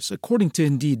visitors, according to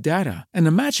Indeed data, and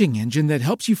a matching engine that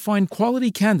helps you find quality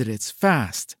candidates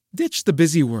fast. Ditch the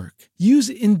busy work. Use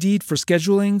Indeed for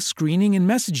scheduling, screening, and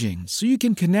messaging so you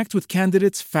can connect with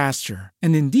candidates faster.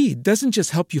 And Indeed doesn't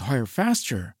just help you hire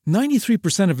faster.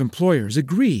 93% of employers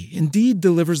agree Indeed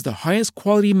delivers the highest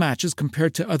quality matches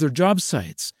compared to other job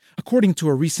sites, according to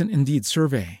a recent Indeed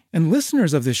survey. And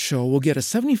listeners of this show will get a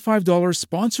 $75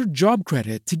 sponsored job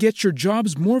credit to get your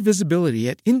jobs more visibility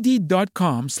at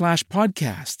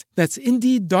Indeed.com/podcast. That's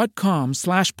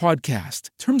Indeed.com/podcast.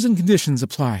 Terms and conditions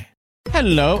apply.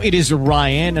 Hello, it is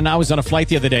Ryan, and I was on a flight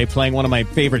the other day playing one of my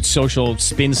favorite social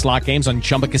spin slot games on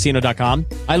ChumbaCasino.com.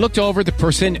 I looked over at the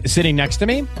person sitting next to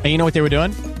me, and you know what they were doing?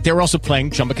 They were also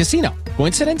playing Chumba Casino.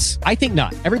 Coincidence? I think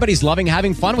not. Everybody's loving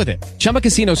having fun with it. Chumba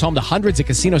Casino is home to hundreds of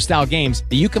casino-style games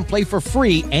that you can play for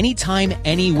free anytime,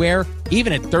 anywhere,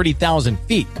 even at 30,000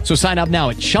 feet. So sign up now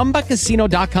at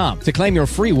ChumbaCasino.com to claim your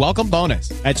free welcome bonus.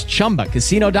 That's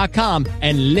ChumbaCasino.com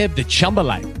and live the Chumba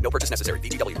life. No purchase necessary.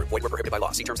 VGW. Void were prohibited by law.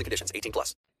 See terms and conditions.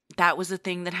 18+. That was a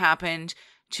thing that happened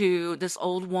to this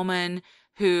old woman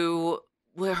who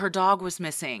her dog was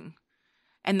missing.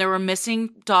 And there were missing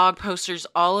dog posters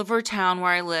all over town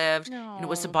where I lived. No. And it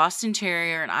was a Boston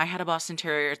Terrier, and I had a Boston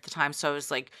Terrier at the time, so I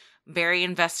was like very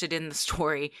invested in the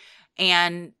story.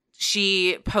 And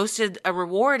she posted a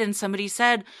reward, and somebody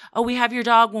said, oh, we have your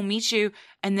dog, we'll meet you.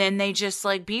 And then they just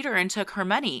like beat her and took her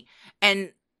money.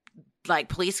 And like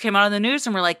police came out of the news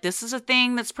and were like, this is a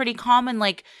thing that's pretty common.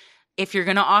 Like, if you're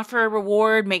going to offer a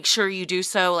reward, make sure you do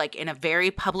so like in a very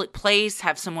public place,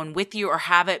 have someone with you, or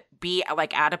have it be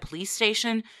like at a police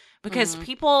station, because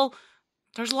people,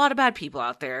 there's a lot of bad people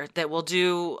out there that will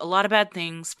do a lot of bad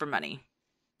things for money.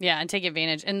 Yeah, and take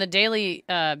advantage. And the Daily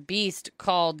Beast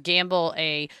called Gamble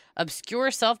a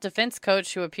obscure self-defense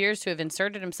coach who appears to have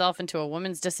inserted himself into a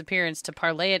woman's disappearance to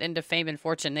parlay it into fame and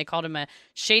fortune. They called him a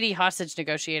shady hostage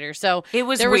negotiator. So it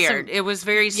was weird. It was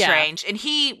very strange. And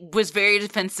he was very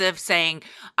defensive, saying,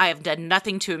 I have done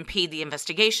nothing to impede the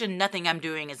investigation. Nothing I'm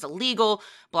doing is illegal,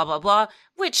 blah, blah, blah,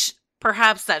 which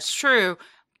perhaps that's true.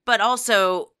 But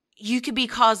also, you could be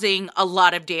causing a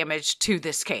lot of damage to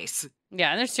this case.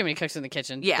 Yeah, and there's too many cooks in the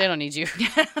kitchen. Yeah. They don't need you.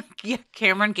 Yeah,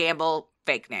 Cameron Gamble,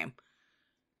 fake name.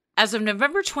 As of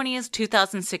November 20th,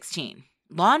 2016,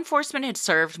 law enforcement had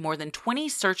served more than 20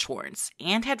 search warrants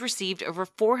and had received over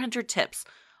 400 tips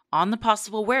on the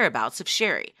possible whereabouts of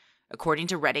Sherry, according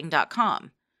to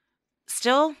Redding.com.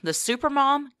 Still, the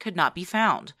supermom could not be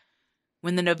found.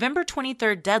 When the November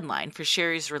 23rd deadline for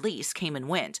Sherry's release came and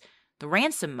went, the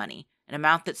ransom money, an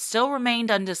amount that still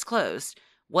remained undisclosed,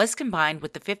 was combined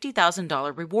with the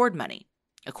 $50,000 reward money,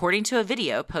 according to a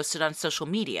video posted on social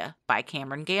media by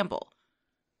Cameron Gamble.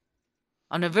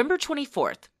 On November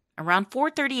 24th, around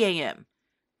 4:30 a.m.,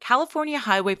 California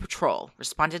Highway Patrol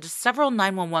responded to several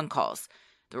 911 calls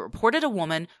that reported a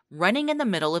woman running in the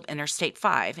middle of Interstate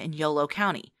 5 in Yolo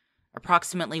County,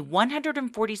 approximately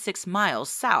 146 miles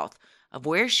south of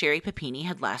where Sherry Papini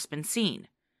had last been seen.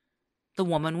 The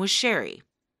woman was Sherry,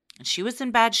 and she was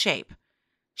in bad shape.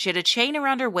 She had a chain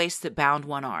around her waist that bound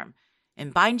one arm,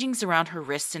 and bindings around her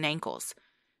wrists and ankles.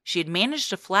 She had managed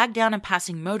to flag down a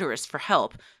passing motorist for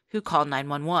help who called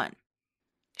 911.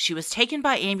 She was taken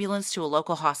by ambulance to a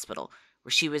local hospital,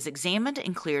 where she was examined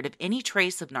and cleared of any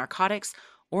trace of narcotics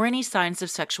or any signs of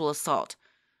sexual assault.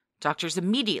 Doctors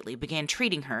immediately began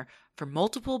treating her for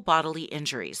multiple bodily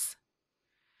injuries.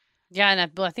 Yeah,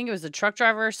 and I think it was the truck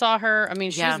driver saw her. I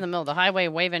mean, she was in the middle of the highway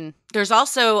waving. There's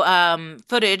also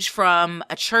footage from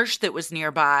a church that was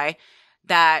nearby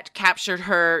that captured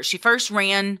her. She first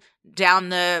ran down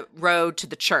the road to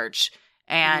the church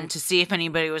and to see if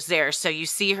anybody was there. So you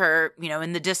see her,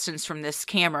 in the distance from this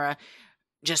camera,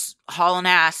 just hauling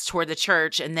ass toward the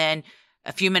church. And then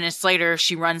a few minutes later,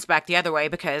 she runs back the other way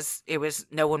because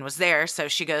no one was there. So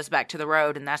she goes back to the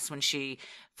road, and that's when she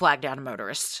flagged down a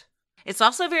motorist. It's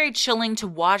also very chilling to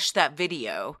watch that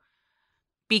video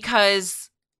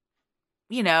because,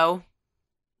 knowing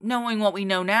what we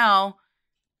know now,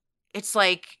 it's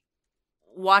like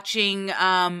watching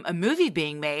a movie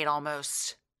being made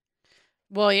almost.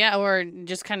 Well, yeah, or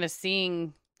just kind of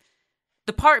seeing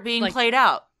the part being played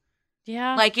out.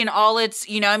 Yeah. Like in all its,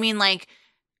 that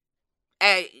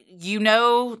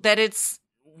it's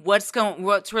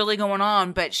what's really going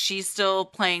on, but she's still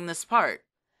playing this part.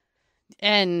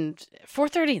 And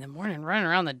 4:30 in the morning, running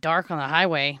around the dark on the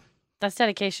highway. That's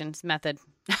dedication's method.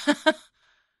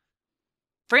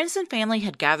 Friends and family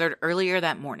had gathered earlier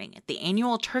that morning at the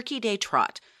annual Turkey Day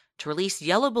Trot to release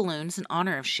yellow balloons in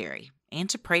honor of Sherry and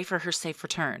to pray for her safe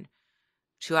return.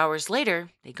 2 hours later,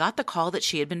 they got the call that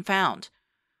she had been found.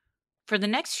 For the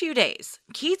next few days,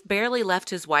 Keith barely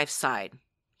left his wife's side.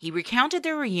 He recounted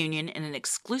their reunion in an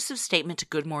exclusive statement to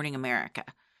Good Morning America.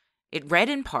 It read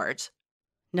in part,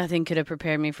 "Nothing could have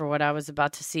prepared me for what I was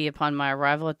about to see upon my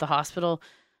arrival at the hospital,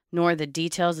 nor the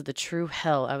details of the true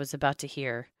hell I was about to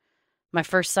hear. My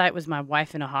first sight was my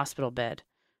wife in a hospital bed,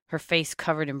 her face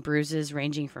covered in bruises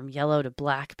ranging from yellow to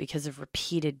black because of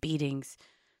repeated beatings,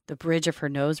 the bridge of her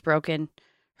nose broken.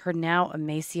 Her now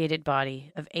emaciated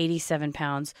body of 87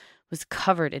 pounds was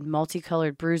covered in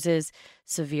multicolored bruises,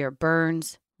 severe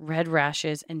burns, red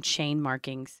rashes, and chain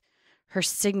markings. Her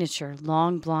signature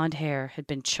long blonde hair had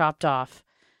been chopped off.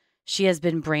 She has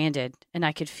been branded, and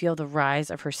I could feel the rise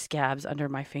of her scabs under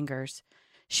my fingers.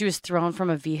 She was thrown from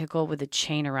a vehicle with a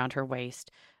chain around her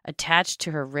waist, attached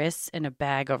to her wrists and a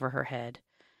bag over her head.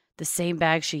 The same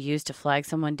bag she used to flag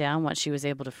someone down once she was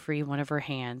able to free one of her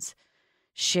hands.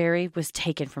 Sherry was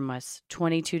taken from us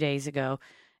 22 days ago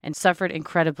and suffered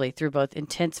incredibly through both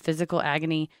intense physical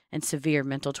agony and severe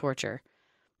mental torture.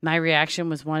 My reaction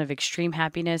was one of extreme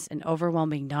happiness and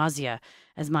overwhelming nausea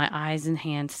as my eyes and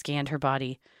hands scanned her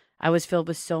body. I was filled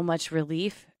with so much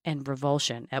relief and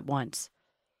revulsion at once."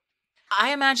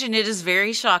 I imagine it is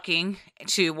very shocking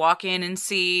to walk in and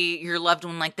see your loved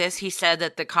one like this. He said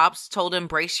that the cops told him,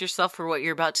 brace yourself for what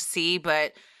you're about to see,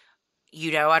 but,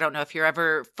 I don't know if you're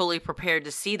ever fully prepared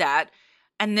to see that.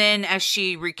 And then as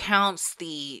she recounts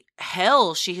the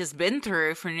hell she has been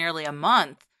through for nearly a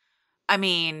month, I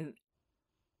mean,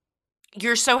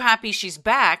 you're so happy she's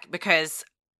back because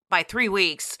by 3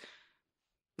 weeks,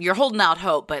 you're holding out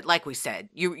hope. But like we said,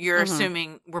 you're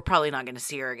assuming we're probably not going to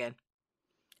see her again.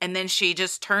 And then she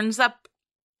just turns up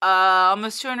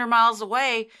almost 200 miles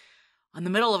away on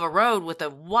the middle of a road with a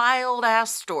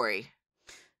wild-ass story.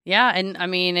 Yeah, and I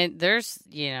mean, there's,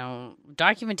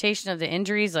 documentation of the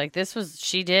injuries. Like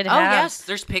she did Oh, have yes.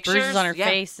 There's pictures. bruises on her Yeah.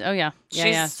 face. Oh, yeah.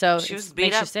 Yeah. So she was it beat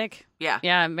makes up. you sick. Yeah.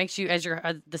 Yeah, it makes you, as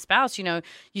the spouse, you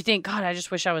think, God, I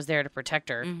just wish I was there to protect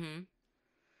her. Mm-hmm.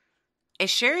 As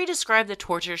Sherry described the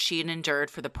torture she had endured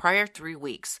for the prior 3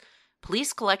 weeks,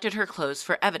 police collected her clothes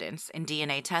for evidence and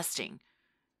DNA testing.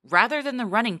 Rather than the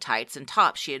running tights and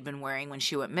top she had been wearing when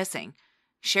she went missing,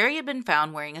 Sherry had been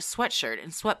found wearing a sweatshirt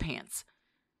and sweatpants.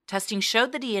 Testing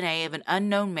showed the DNA of an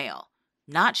unknown male,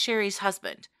 not Sherry's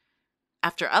husband.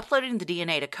 After uploading the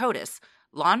DNA to CODIS,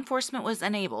 law enforcement was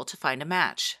unable to find a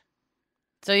match.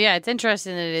 So, yeah, it's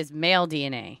interesting that it is male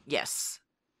DNA. Yes.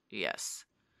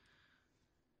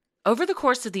 Over the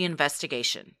course of the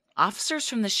investigation, officers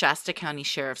from the Shasta County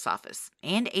Sheriff's Office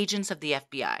and agents of the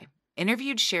FBI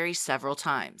interviewed Sherry several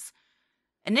times.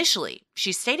 Initially,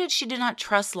 she stated she did not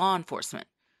trust law enforcement.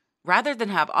 Rather than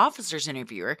have officers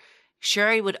interview her,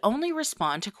 Sherry would only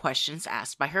respond to questions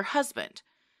asked by her husband.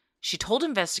 She told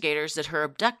investigators that her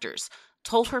abductors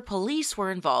told her police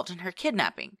were involved in her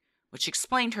kidnapping, which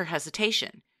explained her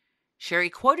hesitation. Sherry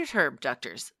quoted her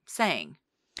abductors, saying,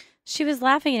 She was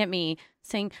laughing at me,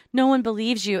 saying, "No one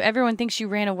believes you. Everyone thinks you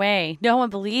ran away. No one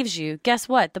believes you. Guess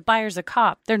what? The buyer's a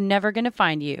cop. They're never going to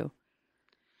find you."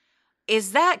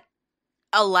 Is that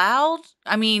allowed?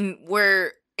 I mean,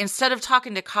 where instead of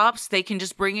talking to cops, they can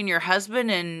just bring in your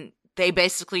husband and they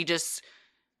basically just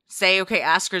say, okay,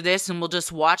 ask her this and we'll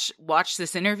just watch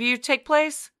this interview take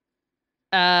place?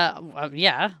 Well,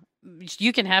 yeah.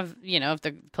 You can have, if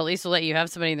the police will let you have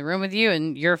somebody in the room with you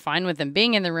and you're fine with them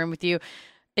being in the room with you,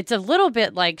 it's a little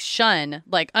bit like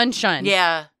unshun.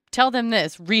 Yeah. Tell them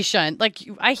this, reshun.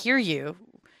 I hear you.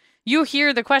 You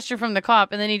hear the question from the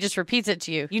cop and then he just repeats it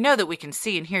to you. You know that we can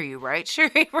see and hear you, right?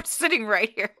 Sherry, we're sitting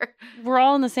right here. We're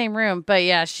all in the same room. But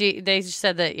yeah, they just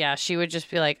said that, yeah, she would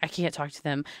just be like, I can't talk to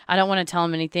them. I don't want to tell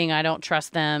them anything. I don't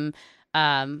trust them.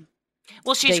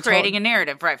 Well, she's creating a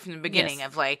narrative right from the beginning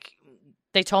of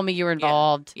they told me you were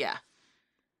involved. Yeah.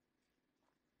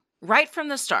 Right from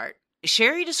the start,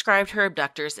 Sherry described her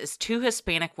abductors as 2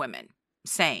 Hispanic women,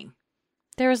 saying,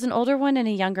 "There was an older one and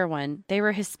a younger one. They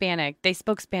were Hispanic. They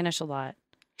spoke Spanish a lot."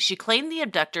 She claimed the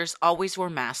abductors always wore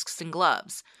masks and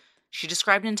gloves. She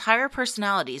described entire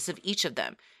personalities of each of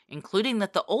them, including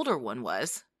that the older one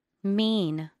was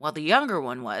mean, while the younger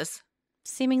one was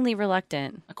seemingly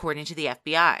reluctant, according to the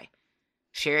FBI.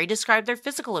 Sherry described their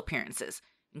physical appearances,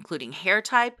 including hair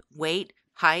type, weight,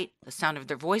 height, the sound of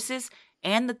their voices,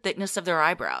 and the thickness of their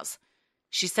eyebrows.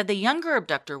 She said the younger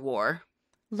abductor wore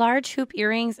large hoop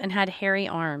earrings and had hairy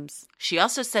arms. She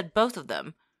also said both of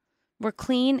them were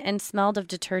clean and smelled of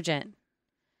detergent.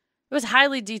 It was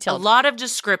highly detailed. A lot of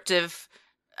descriptive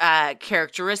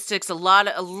characteristics, a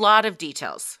lot of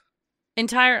details.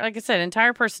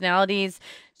 Entire personalities.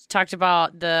 She talked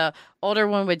about the older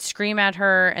one would scream at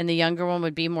her and the younger one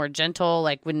would be more gentle.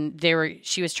 Like when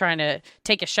she was trying to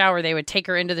take a shower, they would take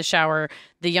her into the shower.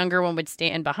 The younger one would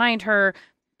stand behind her,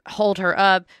 hold her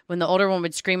up. When the older one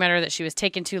would scream at her that she was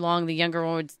taking too long, the younger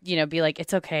one would, be like,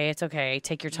 it's okay,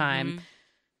 take your time.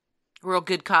 Mm-hmm. Real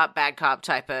good cop, bad cop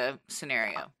type of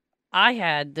scenario. I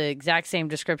had the exact same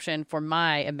description for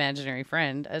my imaginary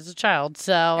friend as a child,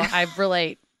 so I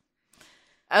relate.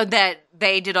 Oh, that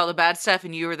they did all the bad stuff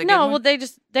and you were the good one? Well,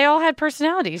 they all had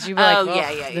personalities. You were like,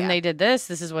 yeah. Then they did this.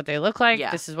 This is what they look like.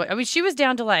 Yeah. This is what, she was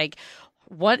down to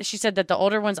what she said that the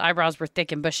older one's eyebrows were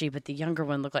thick and bushy, but the younger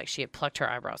one looked like she had plucked her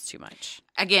eyebrows too much.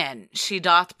 Again, she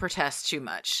doth protest too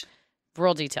much.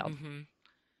 Real detailed. Mm-hmm.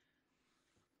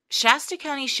 Shasta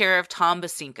County Sheriff Tom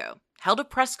Basinko held a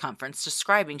press conference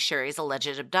describing Sherry's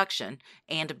alleged abduction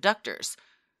and abductors.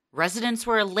 Residents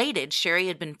were elated Sherry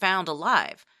had been found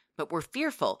alive, but were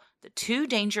fearful that 2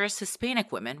 dangerous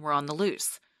Hispanic women were on the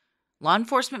loose. Law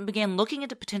enforcement began looking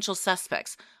into potential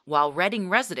suspects, while Redding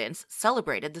residents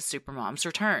celebrated the supermom's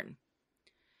return.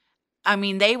 I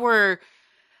mean, they were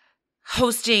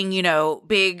hosting,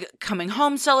 big coming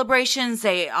home celebrations.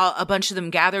 A bunch of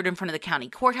them gathered in front of the county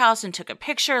courthouse and took a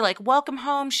picture, like, welcome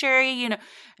home, Sherry,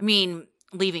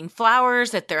 leaving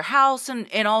flowers at their house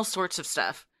and all sorts of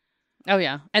stuff. Oh,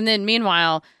 yeah. And then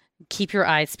meanwhile, keep your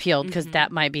eyes peeled because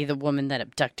that might be the woman that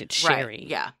abducted Sherry.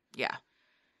 Right. Yeah.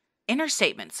 In her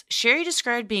statements, Sherry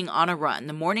described being on a run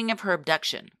the morning of her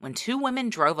abduction when 2 women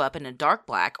drove up in a dark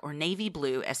black or navy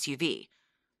blue SUV.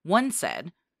 One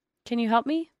said, "Can you help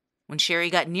me?" When Sherry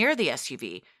got near the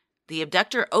SUV, the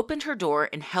abductor opened her door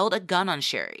and held a gun on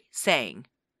Sherry, saying,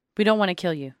 "We don't want to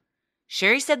kill you."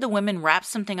 Sherry said the women wrapped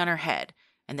something on her head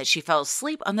and that she fell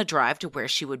asleep on the drive to where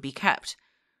she would be kept.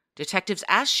 Detectives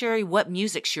asked Sherry what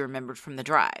music she remembered from the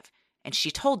drive, and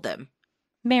she told them,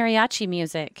 "Mariachi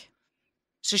music."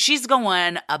 So she's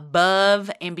going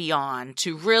above and beyond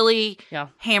to really Yeah.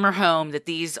 hammer home that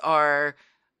these are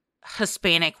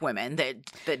Hispanic women that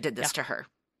did this to her.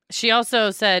 She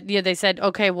also said, they said,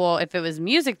 okay, well, if it was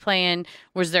music playing,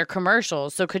 was there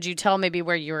commercials? So could you tell maybe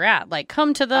where you were at? Like,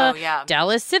 come to the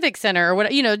Dallas Civic Center or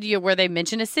what, where they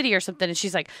mention a city or something. And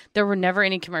she's like, there were never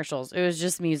any commercials. It was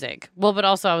just music. Well, but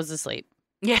also I was asleep.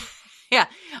 Yeah. Yeah.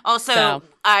 Also,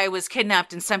 I was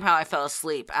kidnapped and somehow I fell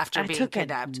asleep after being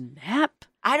kidnapped. A nap?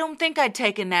 I don't think I'd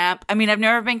take a nap. I mean, I've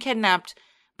never been kidnapped,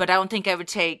 but I don't think I would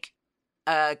take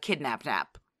a kidnap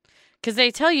nap. Because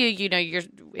they tell you,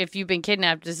 if you've been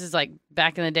kidnapped, this is like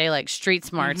back in the day, like street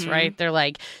smarts, right? They're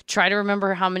like, try to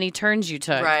remember how many turns you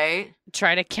took. Right.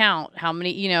 Try to count how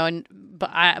many,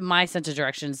 but my sense of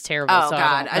direction is terrible. Oh, so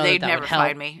God. they'd never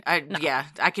find me. Yeah.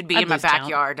 I could be in my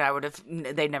backyard.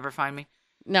 They'd never find me.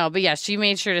 No, but yeah, she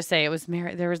made sure to say it was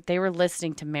they were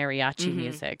listening to mariachi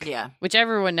music. Yeah. Which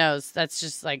everyone knows that's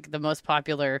just like the most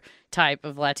popular type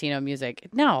of Latino music.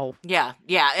 No. Yeah.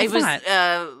 Yeah. It was not.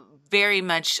 very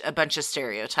much a bunch of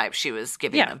stereotypes she was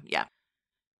giving them. Yeah.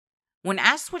 When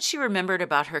asked what she remembered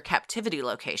about her captivity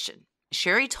location,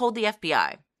 Sherry told the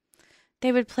FBI,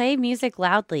 They would play music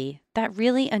loudly, that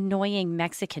really annoying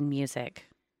Mexican music.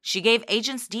 She gave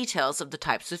agents details of the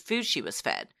types of food she was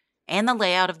fed and the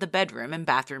layout of the bedroom and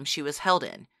bathroom she was held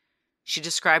in. She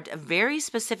described a very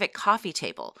specific coffee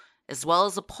table, as well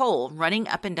as a pole running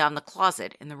up and down the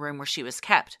closet in the room where she was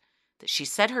kept, that she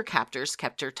said her captors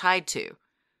kept her tied to.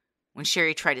 When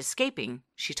Sherry tried escaping,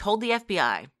 she told the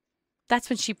FBI, That's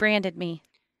when she branded me.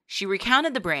 She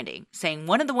recounted the branding, saying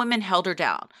one of the women held her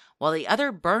down, while the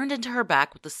other burned into her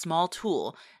back with a small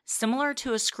tool, similar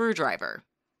to a screwdriver.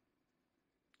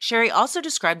 Sherry also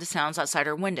described the sounds outside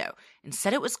her window and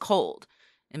said it was cold.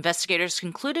 Investigators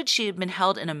concluded she had been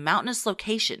held in a mountainous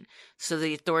location, so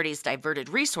the authorities diverted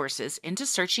resources into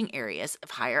searching areas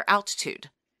of higher altitude.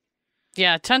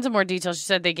 Yeah, tons of more details. She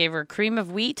said they gave her cream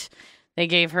of wheat, they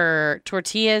gave her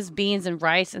tortillas, beans, and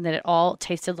rice, and that it all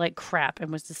tasted like crap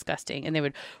and was disgusting. And they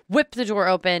would whip the door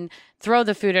open, throw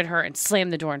the food at her, and slam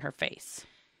the door in her face.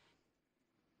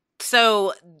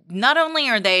 So not only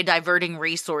are they diverting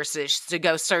resources to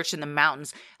go search in the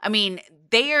mountains, I mean,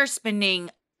 they are spending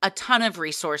a ton of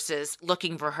resources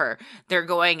looking for her. They're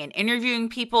going and interviewing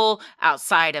people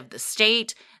outside of the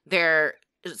state. They're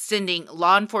sending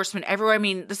law enforcement everywhere. I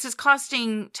mean, this is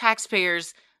costing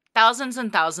taxpayers thousands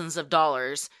and thousands of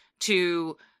dollars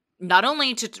to not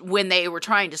only to when they were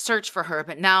trying to search for her,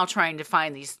 but now trying to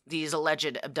find these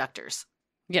alleged abductors.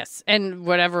 Yes, and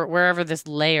wherever this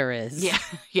layer is. Yeah,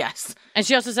 yes. And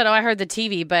she also said, I heard the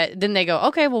TV, but then they go,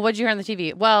 okay, well, what'd you hear on the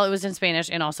TV? Well, it was in Spanish,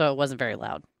 and also it wasn't very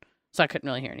loud, so I couldn't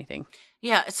really hear anything.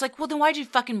 Yeah, it's like, well, then why'd you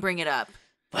fucking bring it up?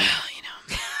 Well,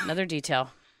 another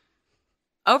detail.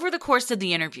 Over the course of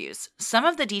the interviews, some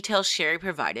of the details Sherry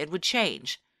provided would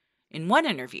change. In one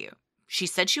interview, she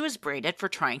said she was branded for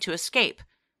trying to escape,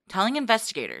 telling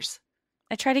investigators,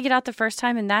 I tried to get out the first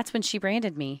time, and that's when she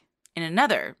branded me. In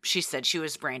another, she said she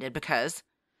was branded because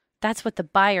That's what the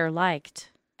buyer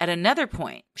liked. At another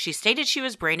point, she stated she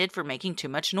was branded for making too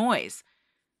much noise.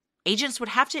 Agents would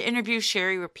have to interview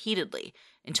Sherry repeatedly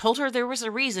and told her there was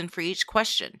a reason for each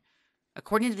question.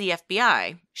 According to the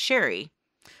FBI, Sherry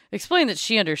explained that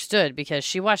she understood because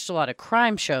she watched a lot of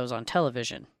crime shows on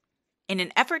television. In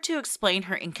an effort to explain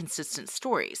her inconsistent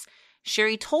stories,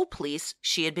 Sherry told police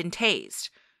she had been tased.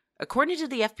 According to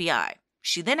the FBI,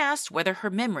 she then asked whether her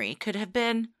memory could have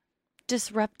been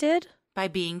Disrupted? by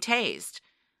being tased.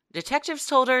 Detectives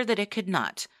told her that it could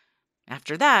not.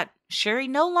 After that, Sherry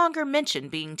no longer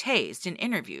mentioned being tased in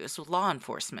interviews with law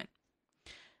enforcement.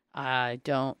 I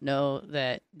don't know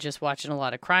that just watching a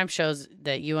lot of crime shows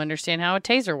that you understand how a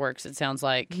taser works, it sounds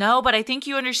like. No, but I think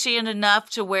you understand enough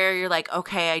to where you're like,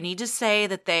 okay, I need to say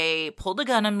that they pulled a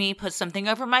gun on me, put something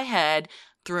over my head,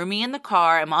 threw me in the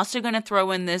car. I'm also going to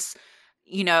throw in this,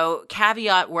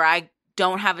 caveat where I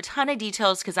don't have a ton of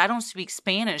details because I don't speak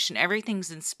Spanish and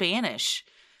everything's in Spanish.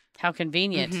 How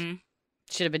convenient. Mm-hmm.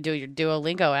 Should have been doing your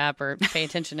Duolingo app or pay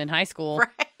attention in high school.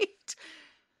 Right.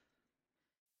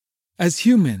 As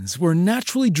humans, we're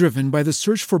naturally driven by the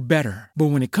search for better. But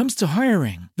when it comes to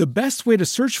hiring, the best way to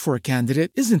search for a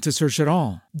candidate isn't to search at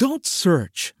all. Don't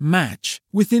search, match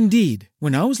with Indeed.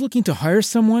 When I was looking to hire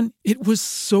someone, it was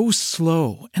so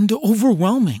slow and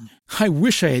overwhelming. I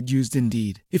wish I had used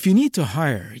Indeed. If you need to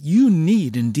hire, you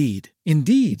need Indeed.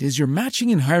 Indeed is your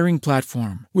matching and hiring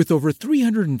platform with over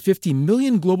 350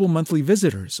 million global monthly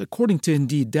visitors, according to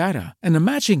Indeed data, and a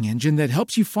matching engine that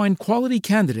helps you find quality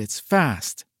candidates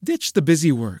fast. Ditch the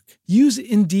busy work. Use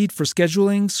Indeed for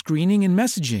scheduling, screening, and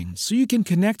messaging so you can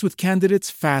connect with candidates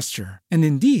faster. And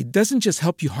Indeed doesn't just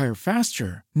help you hire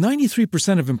faster.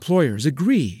 93% of employers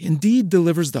agree Indeed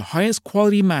delivers the highest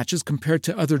quality matches compared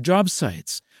to other job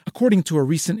sites, according to a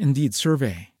recent Indeed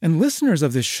survey. And listeners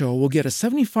of this show will get a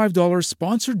 $75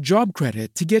 sponsored job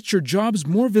credit to get your jobs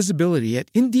more visibility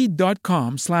at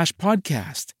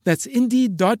Indeed.com/podcast. That's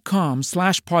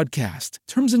Indeed.com/podcast.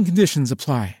 Terms and conditions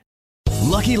apply.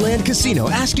 Lucky Land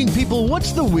Casino, asking people,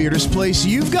 what's the weirdest place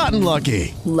you've gotten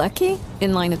lucky? Lucky?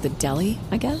 In line at the deli,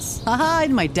 I guess? Aha,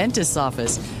 in my dentist's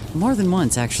office. More than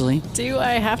once, actually. Do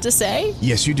I have to say?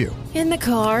 Yes, you do. In the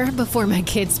car before my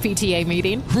kids' PTA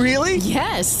meeting. Really?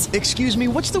 Yes. Excuse me,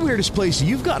 what's the weirdest place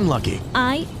you've gotten lucky?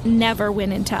 I never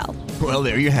win and tell. Well,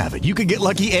 there you have it. You can get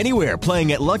lucky anywhere,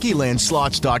 playing at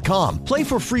LuckyLandSlots.com. Play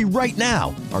for free right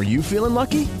now. Are you feeling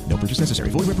lucky? No purchase necessary.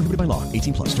 Void where prohibited by law.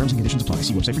 18+. Terms and conditions apply.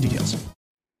 See website for details.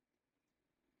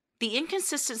 The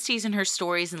inconsistencies in her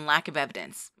stories and lack of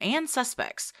evidence and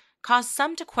suspects caused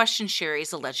some to question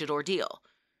Sherry's alleged ordeal.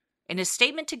 In a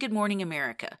statement to Good Morning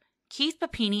America, Keith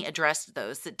Papini addressed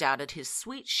those that doubted his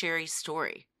sweet Sherry's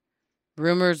story.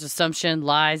 Rumors, assumption,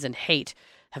 lies, and hate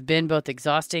have been both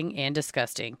exhausting and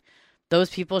disgusting. Those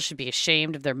people should be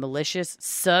ashamed of their malicious,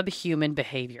 subhuman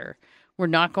behavior. We're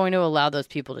not going to allow those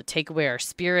people to take away our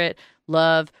spirit,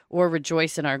 love, or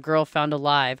rejoice in our girl found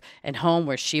alive and home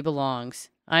where she belongs.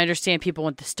 I understand people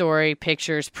want the story,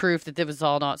 pictures, proof that it was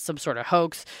all not some sort of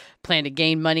hoax, plan to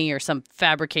gain money, or some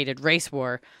fabricated race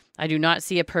war. I do not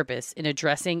see a purpose in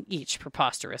addressing each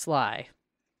preposterous lie.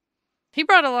 He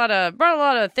brought a lot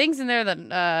of things in there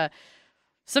that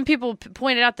some people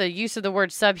pointed out. The use of the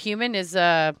word subhuman is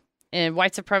in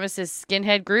white supremacist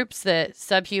skinhead groups, that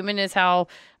subhuman is how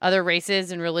other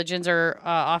races and religions are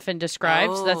often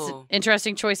described. So that's an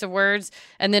interesting choice of words.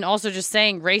 And then also just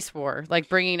saying race war, like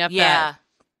bringing up that.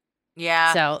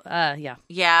 Yeah. So,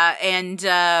 Yeah, and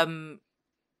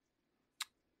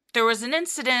there was an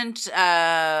incident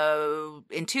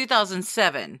in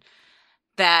 2007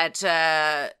 that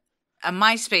a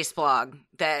MySpace blog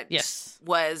that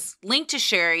was linked to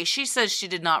Sherry. She says she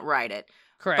did not write it.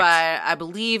 Correct. But I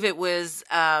believe it was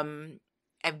a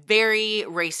very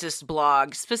racist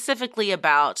blog, specifically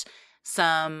about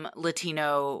some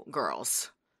Latino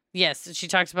girls. Yes, she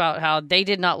talks about how they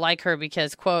did not like her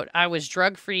because, quote, I was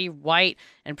drug-free, white,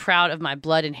 and proud of my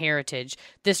blood and heritage.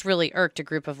 This really irked a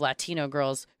group of Latino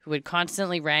girls who would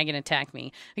constantly rag and attack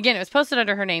me. Again, it was posted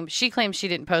under her name. She claims she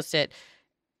didn't post it.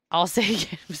 I'll say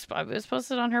it was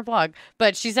posted on her blog,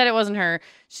 but she said it wasn't her.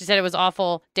 She said it was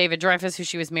awful. David Dreyfus, who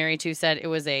she was married to, said it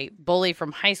was a bully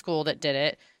from high school that did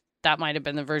it. That might have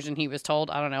been the version he was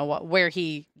told. I don't know where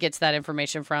he gets that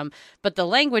information from. But the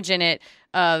language in it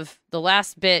of the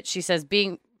last bit, she says,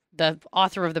 the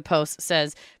author of the post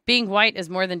says, being white is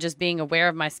more than just being aware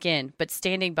of my skin, but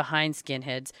standing behind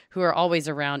skinheads who are always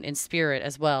around in spirit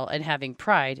as well and having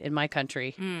pride in my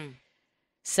country.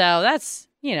 So that's,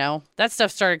 that stuff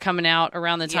started coming out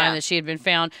around the time that she had been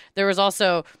found. There was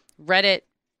also Reddit.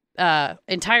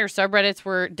 Entire subreddits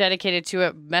were dedicated to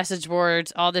it, message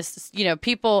boards, all this,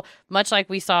 people, much like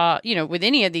we saw, with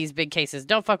any of these big cases,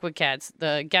 don't fuck with cats,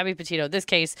 the Gabby Petito, this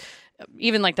case,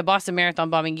 even like the Boston Marathon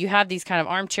bombing, you have these kind of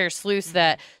armchair sleuths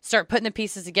that start putting the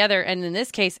pieces together. And in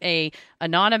this case, a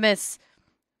anonymous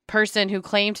person who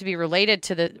claimed to be related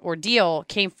to the ordeal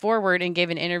came forward and gave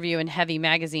an interview in Heavy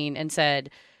Magazine and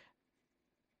said,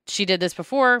 she did this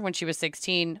before when she was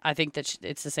 16. I think that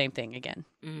it's the same thing again.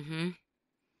 Mm-hmm.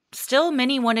 Still,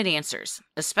 many wanted answers,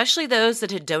 especially those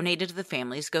that had donated to the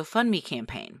family's GoFundMe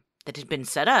campaign that had been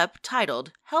set up,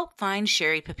 titled, Help Find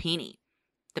Sherry Papini.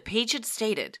 The page had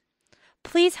stated,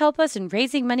 Please help us in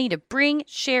raising money to bring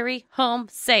Sherry home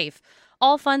safe.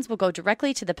 All funds will go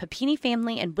directly to the Papini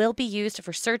family and will be used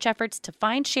for search efforts to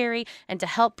find Sherry and to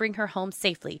help bring her home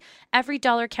safely. Every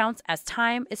dollar counts as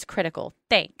time is critical.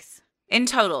 Thanks. In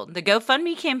total, the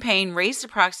GoFundMe campaign raised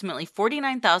approximately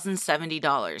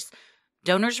 $49,070.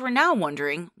 Donors were now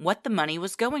wondering what the money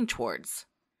was going towards.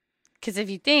 Because if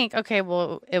you think, okay,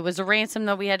 well, it was a ransom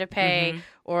that we had to pay,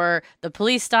 or the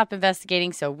police stopped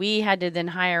investigating, so we had to then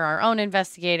hire our own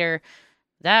investigator,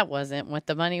 that wasn't what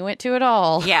the money went to at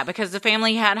all. Yeah, because the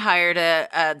family had hired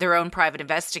their own private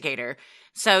investigator.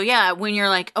 So, yeah, when you're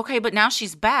like, okay, but now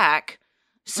she's back,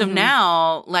 so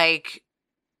now, like,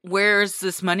 where's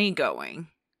this money going?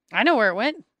 I know where it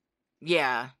went.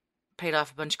 Yeah. Paid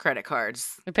off a bunch of credit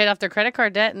cards. They paid off their credit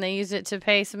card debt and they used it to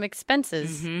pay some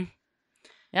expenses.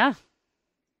 Yeah.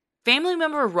 Family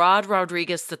member Rod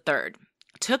Rodriguez III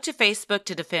took to Facebook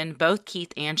to defend both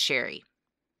Keith and Sherry.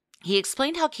 He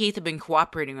explained how Keith had been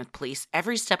cooperating with police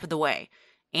every step of the way,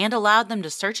 and allowed them to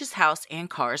search his house and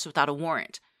cars without a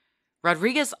warrant.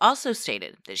 Rodriguez also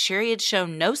stated that Sherry had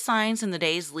shown no signs in the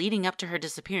days leading up to her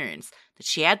disappearance that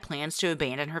she had plans to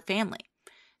abandon her family,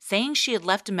 saying she had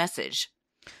left a message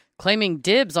claiming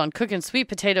dibs on cooking sweet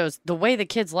potatoes the way the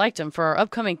kids liked them for our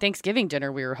upcoming Thanksgiving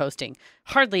dinner we were hosting.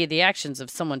 Hardly the actions of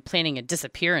someone planning a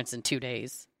disappearance in 2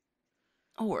 days.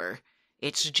 Or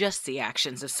it's just the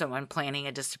actions of someone planning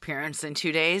a disappearance in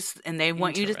 2 days, and they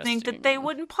want you to think that they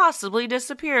wouldn't possibly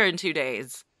disappear in 2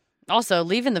 days. Also,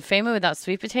 leaving the family without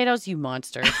sweet potatoes, you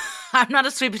monster. I'm not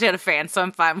a sweet potato fan, so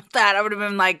I'm fine with that. I would have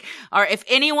been like, all right, if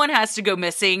anyone has to go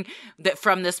missing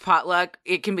from this potluck,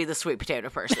 it can be the sweet potato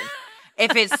person.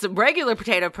 If it's the regular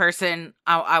potato person,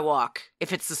 I walk.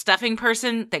 If it's the stuffing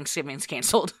person, Thanksgiving's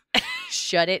canceled.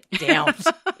 Shut it down.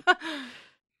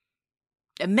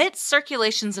 Amidst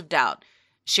circulations of doubt,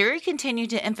 Sherry continued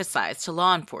to emphasize to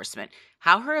law enforcement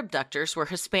how her abductors were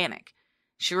Hispanic.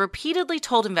 She repeatedly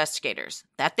told investigators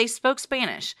that they spoke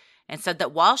Spanish and said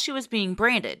that while she was being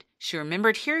branded, she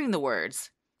remembered hearing the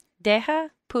words Deja,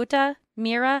 puta,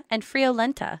 mira, and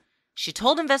friolenta. She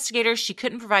told investigators she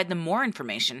couldn't provide them more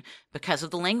information because of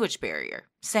the language barrier,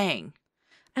 saying,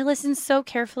 I listened so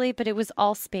carefully, but it was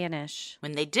all Spanish.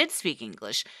 When they did speak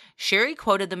English, Sherry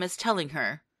quoted them as telling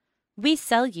her, We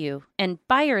sell you, and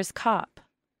buyer's cop.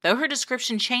 Though her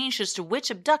description changed as to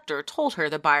which abductor told her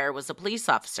the buyer was a police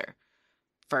officer.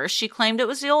 First, she claimed it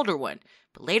was the older one,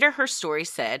 but later her story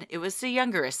said it was the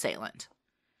younger assailant.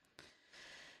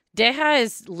 Deja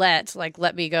is let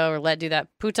me go or let do that.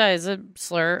 Puta is a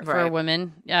slur for Right.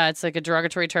 women. It's like a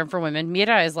derogatory term for women.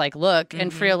 Mira is like look,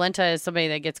 and friolenta is somebody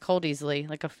that gets cold easily,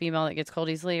 like a female that gets cold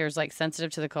easily or is like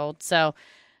sensitive to the cold. So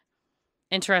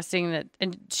interesting that,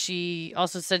 and she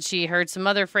also said she heard some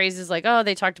other phrases like, oh,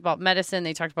 they talked about medicine,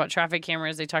 they talked about traffic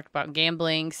cameras, they talked about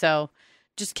gambling. So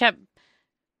just kept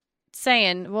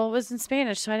saying, well, it was in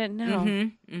Spanish, so I didn't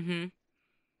know.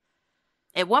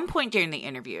 At one point during the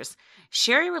interviews,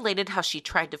 Sherry related how she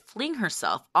tried to fling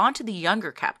herself onto the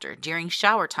younger captor during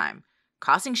shower time,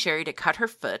 causing Sherry to cut her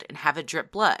foot and have it drip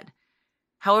blood.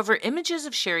 However, images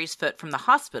of Sherry's foot from the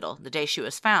hospital the day she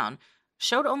was found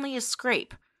showed only a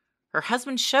scrape. Her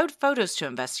husband showed photos to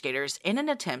investigators in an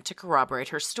attempt to corroborate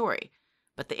her story,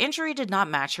 but the injury did not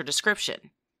match her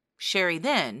description. Sherry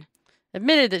then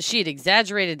admitted that she had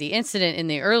exaggerated the incident in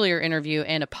the earlier interview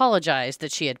and apologized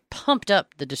that she had pumped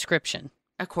up the description.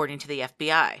 According to the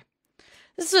FBI.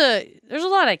 There's a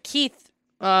lot of Keith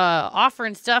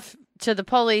offering stuff to the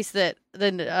police that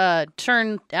then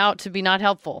turned out to be not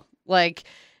helpful. Like,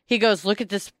 he goes, look at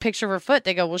this picture of her foot.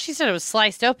 They go, well, she said it was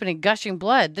sliced open and gushing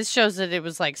blood. This shows that it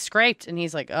was, like, scraped. And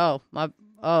he's like,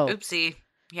 Oopsie.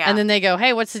 Yeah. And then they go,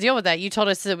 hey, what's the deal with that? You told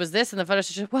us it was this. And the photo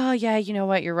says, well, yeah, you know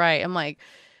what? You're right. I'm like,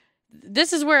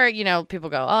 this is where, people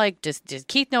go, oh, like, does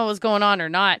Keith know what was going on or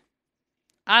not?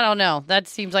 I don't know. That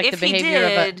seems like the behavior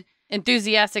of an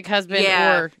enthusiastic husband.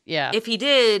 If he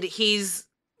did, he's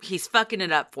fucking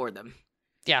it up for them.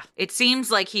 Yeah. It seems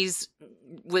like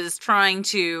was trying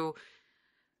to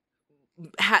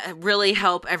really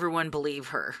help everyone believe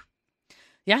her.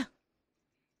 Yeah.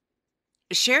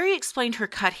 Sherry explained her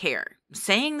cut hair,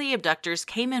 saying the abductors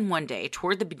came in one day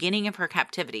toward the beginning of her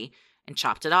captivity and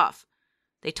chopped it off.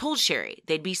 They told Sherry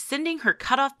they'd be sending her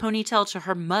cut-off ponytail to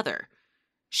her mother.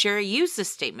 Sherry used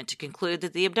this statement to conclude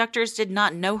that the abductors did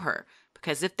not know her,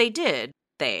 because if they did,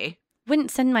 they wouldn't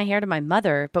send my hair to my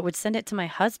mother, but would send it to my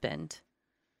husband.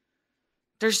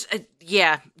 There's,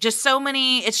 just so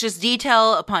many, it's just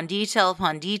detail upon detail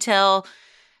upon detail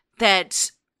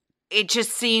that it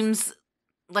just seems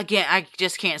like, I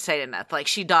just can't say it enough. Like,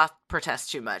 she doth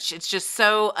protest too much. It's just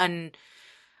so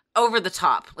over the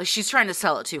top. Like, she's trying to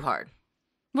sell it too hard.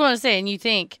 Well, I was saying, you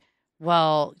think,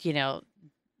 well,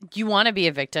 you want to be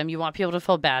a victim. You want people to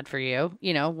feel bad for you.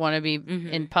 Want to be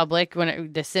in public.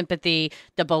 The sympathy,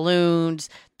 the balloons,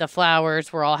 the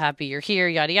flowers. We're all happy you're here,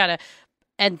 yada, yada.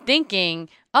 And thinking,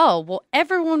 oh, well,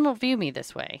 everyone will view me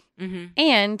this way.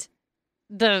 And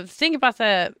the thing about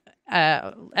the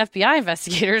FBI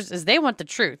investigators is they want the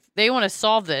truth. They want to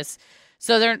solve this.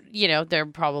 So they're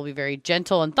probably very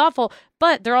gentle and thoughtful,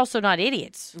 but they're also not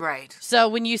idiots. Right. So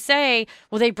when you say,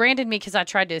 well, they branded me because I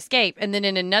tried to escape, and then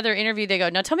in another interview they go,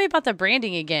 now tell me about the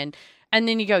branding again. And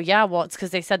then you go, yeah, well, it's because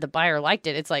they said the buyer liked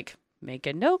it. It's like, make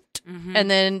a note. And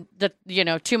then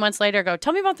 2 months later go,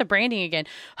 tell me about the branding again.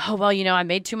 Oh, well, I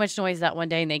made too much noise that one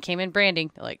day and they came in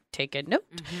branding. They're like, take a note.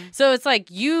 So it's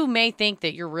like, you may think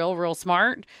that you're real, real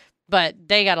smart, but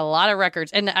they got a lot of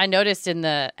records. And I noticed in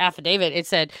the affidavit, it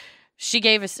said, she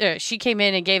came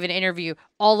in and gave an interview,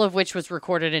 all of which was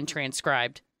recorded and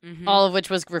transcribed. All of which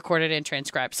was recorded and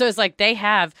transcribed. So it's like they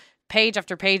have page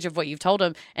after page of what you've told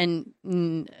them, and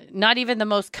not even the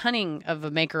most cunning of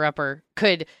a maker-upper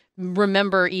could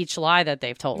remember each lie that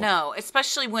they've told. No,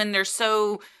 especially when they're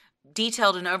so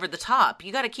detailed and over the top.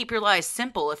 You got to keep your lies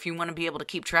simple if you want to be able to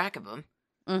keep track of them.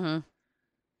 Mm-hmm.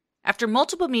 After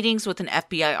multiple meetings with an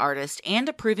FBI artist and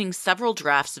approving several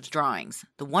drafts of drawings,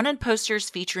 the wanted posters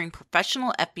featuring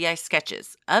professional FBI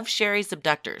sketches of Sherry's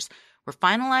abductors were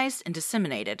finalized and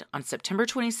disseminated on September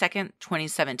 22nd,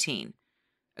 2017.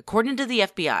 According to the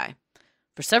FBI,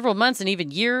 for several months and even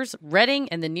years, Redding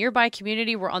and the nearby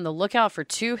community were on the lookout for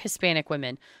 2 Hispanic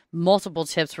women. Multiple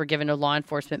tips were given to law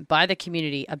enforcement by the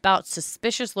community about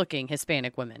suspicious-looking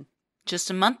Hispanic women. Just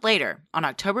a month later, on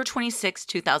October 26,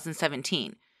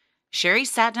 2017, Sherry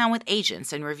sat down with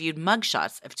agents and reviewed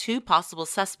mugshots of 2 possible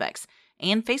suspects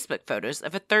and Facebook photos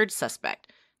of a 3rd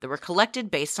suspect that were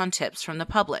collected based on tips from the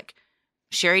public.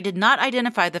 Sherry did not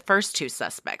identify the first 2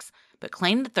 suspects, but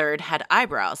claimed the 3rd had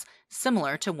eyebrows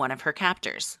similar to one of her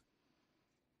captors.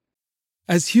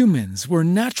 As humans, we're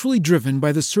naturally driven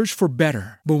by the search for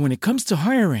better. But when it comes to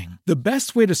hiring, the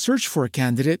best way to search for a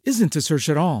candidate isn't to search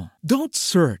at all. Don't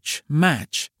search,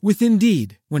 match with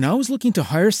Indeed. When I was looking to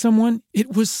hire someone,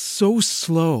 it was so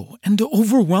slow and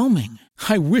overwhelming.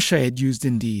 I wish I had used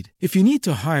Indeed. If you need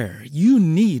to hire, you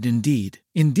need Indeed.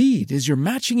 Indeed is your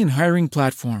matching and hiring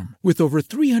platform with over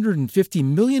 350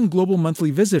 million global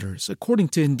monthly visitors, according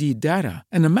to Indeed data,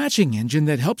 and a matching engine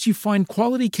that helps you find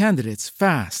quality candidates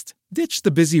fast. Ditch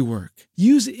the busy work.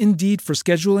 Use Indeed for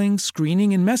scheduling,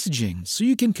 screening, and messaging so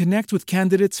you can connect with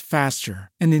candidates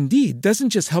faster. And Indeed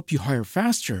doesn't just help you hire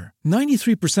faster.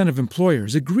 93% of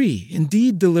employers agree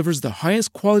Indeed delivers the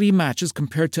highest quality matches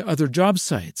compared to other job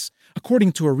sites,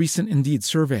 according to a recent Indeed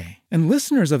survey. And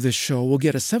listeners of this show will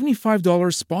get a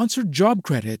 $75 sponsored job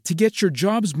credit to get your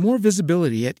jobs more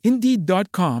visibility at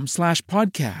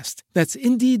Indeed.com/podcast. That's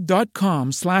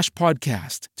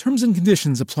Indeed.com/podcast. Terms and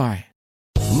conditions apply.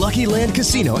 Lucky Land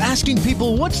Casino, asking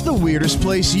people, what's the weirdest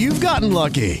place you've gotten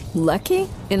lucky? Lucky?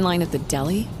 In line at the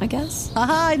deli, I guess?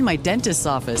 Aha, in my dentist's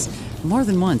office. More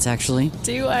than once, actually.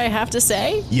 Do I have to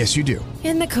say? Yes, you do.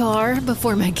 In the car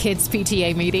before my kids'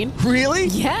 PTA meeting. Really?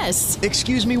 Yes.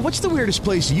 Excuse me, what's the weirdest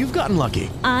place you've gotten lucky?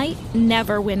 I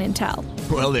never win and tell.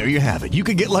 Well, there you have it. You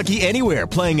can get lucky anywhere,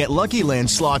 playing at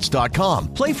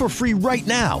LuckyLandSlots.com. Play for free right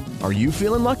now. Are you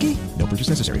feeling lucky? No purchase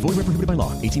necessary. Void where prohibited by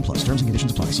law. 18+. Terms and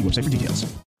conditions apply. See website for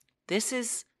details. This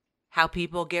is how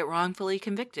people get wrongfully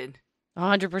convicted.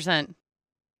 100%.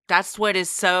 That's what is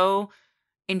so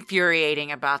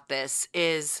infuriating about this,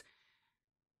 is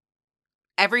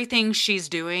everything she's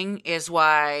doing is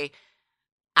why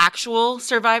actual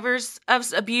survivors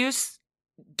of abuse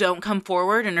don't come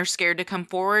forward and are scared to come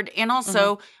forward, and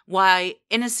also why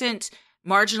innocent,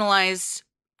 marginalized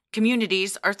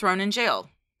communities are thrown in jail.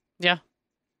 Yeah,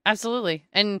 absolutely.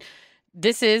 And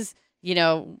this is,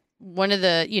 one of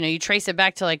the, you trace it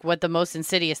back to like what the most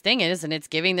insidious thing is, and it's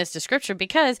giving this description,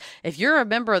 because if you're a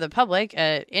member of the public,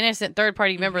 an innocent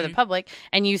third-party member of the public,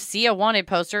 and you see a wanted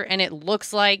poster and it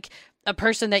looks like a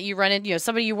person that you run into,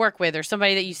 somebody you work with or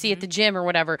somebody that you see at the gym or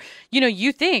whatever,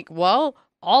 you think, well,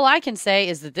 all I can say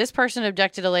is that this person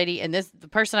abducted a lady and the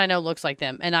person I know looks like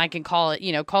them, and I can call it,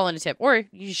 call in a tip, or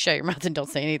you just shut your mouth and don't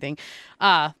say anything.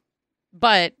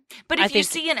 But if you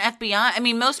see an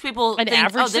FBI, most people think,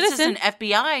 this is an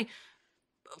FBI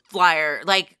flyer.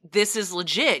 Like, this is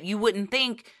legit. You wouldn't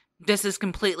think this is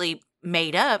completely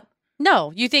made up.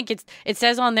 No, you think it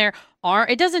says on there,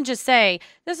 it doesn't just say,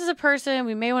 this is a person,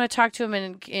 we may want to talk to him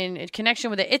in connection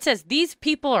with it. It says, these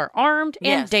people are armed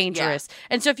and dangerous. Yeah.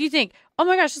 And so if you think, oh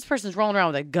my gosh, this person's rolling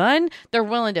around with a gun, they're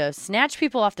willing to snatch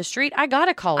people off the street, I got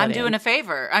to call it in. I'm doing a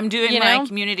favor. I'm doing my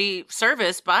community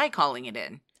service by calling it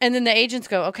in. And then the agents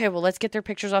go, okay, well, let's get their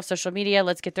pictures off social media.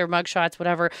 Let's get their mugshots,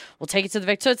 whatever. We'll take it to the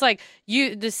victim. So it's like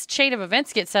this chain of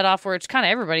events gets set off where it's kind of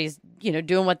everybody's,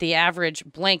 doing what the average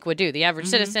blank would do. The average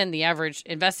citizen, the average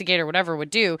investigator, whatever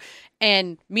would do.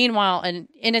 And meanwhile,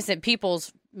 innocent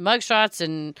people's mugshots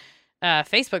and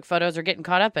Facebook photos are getting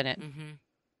caught up in it. Mm-hmm.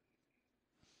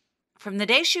 From the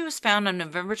day she was found on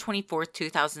November 24th,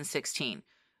 2016,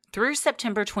 through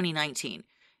September 2019,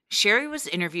 Sherry was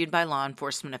interviewed by law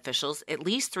enforcement officials at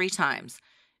least 3 times,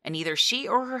 and either she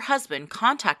or her husband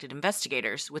contacted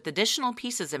investigators with additional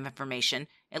pieces of information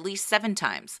at least 7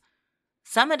 times.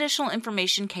 Some additional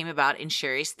information came about in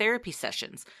Sherry's therapy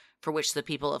sessions, for which the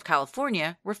people of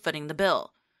California were footing the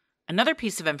bill. Another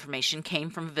piece of information came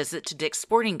from a visit to Dick's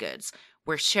Sporting Goods,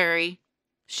 where Sherry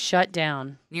shut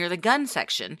down near the gun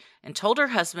section and told her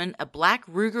husband a black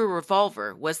Ruger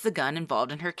revolver was the gun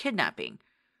involved in her kidnapping.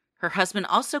 Her husband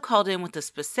also called in with a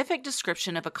specific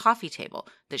description of a coffee table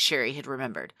that Sherry had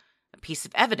remembered, a piece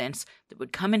of evidence that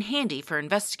would come in handy for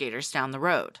investigators down the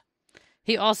road.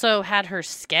 He also had her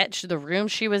sketch the room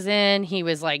she was in. He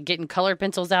was like getting color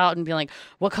pencils out and being like,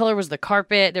 what color was the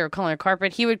carpet? They were calling it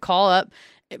carpet. He would call up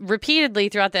repeatedly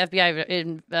throughout the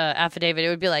FBI affidavit. It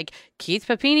would be like, Keith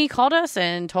Papini called us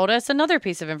and told us another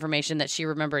piece of information that she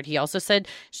remembered. He also said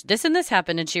this and this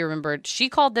happened, and she remembered. She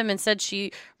called them and said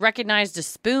she recognized a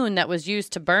spoon that was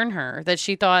used to burn her, that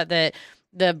she thought that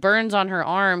the burns on her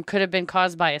arm could have been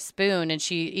caused by a spoon. And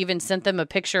she even sent them a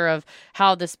picture of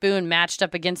how the spoon matched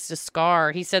up against a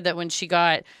scar. He said that when she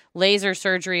got laser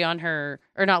surgery on her,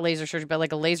 or not laser surgery, but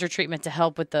like a laser treatment to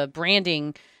help with the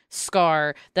branding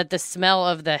scar, that the smell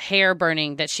of the hair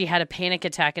burning, that she had a panic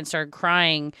attack and started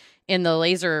crying in the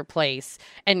laser place.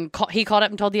 And he called up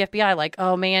and told the FBI, like,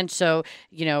 oh man, so,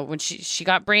 you know, when she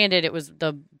got branded, it was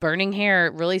the burning hair,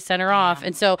 it really sent her off.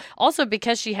 And so also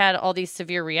because she had all these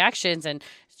severe reactions and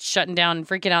shutting down and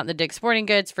freaking out in the Dick's Sporting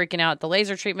Goods, freaking out at the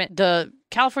laser treatment, the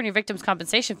California Victims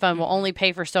Compensation Fund will only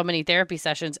pay for so many therapy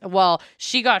sessions. Well,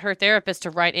 she got her therapist to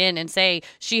write in and say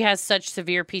she has such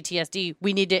severe PTSD,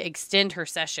 we need to extend her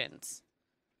sessions.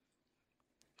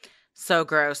 So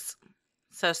gross.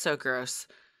 So gross.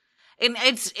 And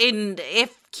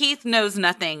if Keith knows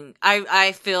nothing,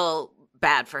 I feel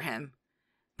bad for him,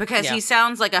 because he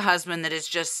sounds like a husband that is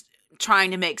just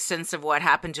trying to make sense of what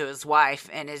happened to his wife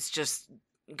and is just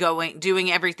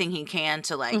doing everything he can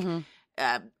to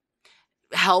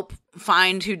help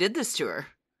find who did this to her.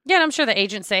 Yeah, and I'm sure the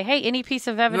agents say, hey, any piece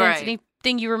of evidence,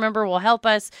 anything you remember will help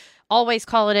us. Always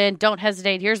call it in. Don't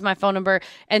hesitate. Here's my phone number.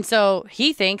 And so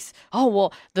he thinks, oh,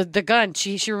 well, the gun.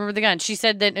 She remembered the gun. She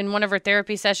said that in one of her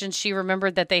therapy sessions, she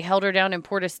remembered that they held her down and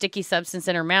poured a sticky substance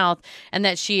in her mouth and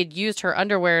that she had used her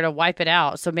underwear to wipe it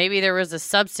out. So maybe there was a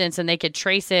substance and they could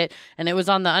trace it and it was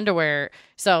on the underwear.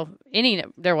 So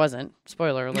there wasn't.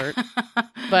 Spoiler alert.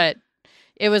 But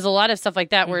it was a lot of stuff like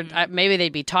that where maybe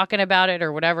they'd be talking about it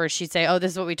or whatever. She'd say, oh,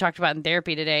 this is what we talked about in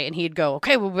therapy today. And he'd go,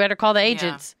 okay, well, we better call the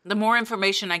agents. Yeah. The more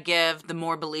information I give, the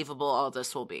more believable all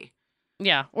this will be.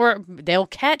 Yeah. Or they'll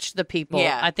catch the people,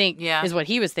 I think, is what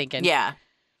he was thinking. Yeah.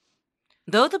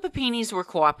 Though the Papinis were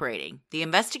cooperating, the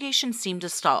investigation seemed to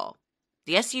stall.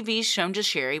 The SUVs shown to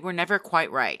Sherry were never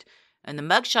quite right, and the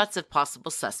mugshots of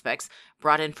possible suspects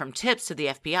brought in from tips to the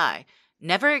FBI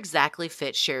never exactly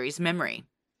fit Sherry's memory.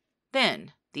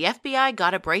 Then, the FBI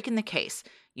got a break in the case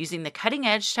using the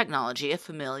cutting-edge technology of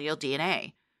familial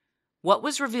DNA. What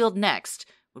was revealed next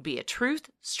would be a truth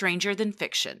stranger than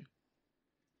fiction.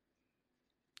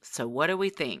 So what do we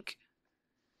think?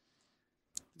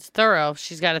 It's thorough.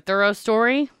 She's got a thorough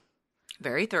story.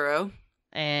 Very thorough.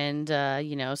 And,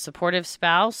 supportive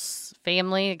spouse,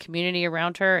 family, community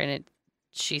around her. And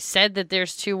she said that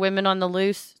there's 2 women on the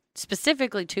loose,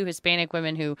 specifically 2 Hispanic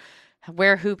women who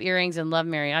wear hoop earrings and love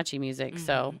mariachi music.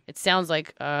 So it sounds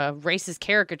like a racist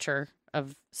caricature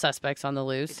of suspects on the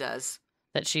loose. It does.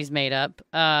 That she's made up.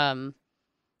 And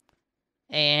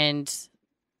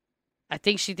I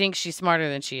think she thinks she's smarter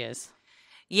than she is.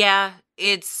 Yeah,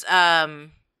 it's, we'll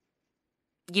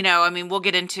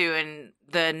get into in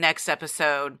the next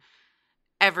episode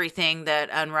everything that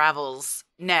unravels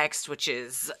next, which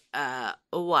is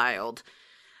wild.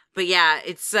 But yeah,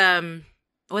 it's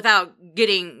without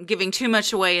giving too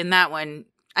much away in that one,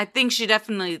 I think she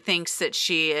definitely thinks that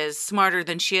she is smarter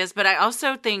than she is, but I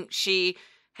also think she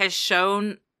has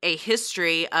shown a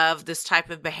history of this type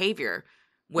of behavior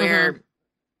where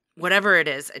whatever it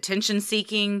is, attention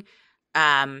seeking,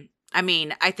 I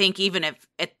think even if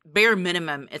at bare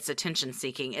minimum it's attention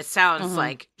seeking, it sounds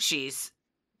like she's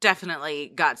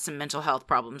definitely got some mental health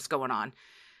problems going on.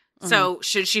 So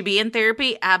should she be in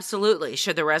therapy? Absolutely.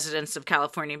 Should the residents of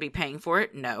California be paying for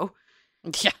it? No.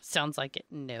 Yeah, sounds like it.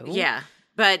 No. Yeah.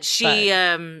 But she,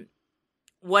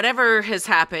 whatever has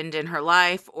happened in her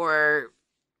life or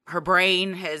her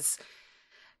brain has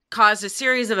caused a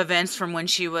series of events from when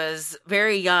she was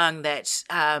very young that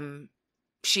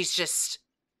she's just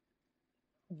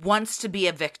wants to be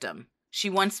a victim.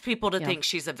 She wants people to think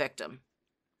she's a victim.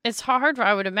 It's hard.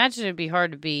 I would imagine it'd be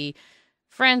hard to be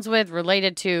friends with,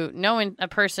 related to, knowing a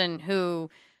person who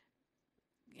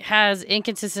has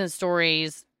inconsistent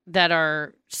stories that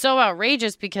are so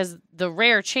outrageous because the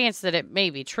rare chance that it may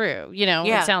be true.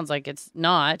 It sounds like it's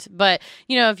not. But,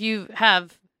 if you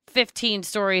have 15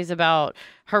 stories about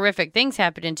horrific things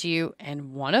happening to you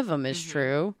and one of them is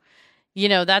true,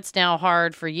 that's now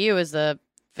hard for you as a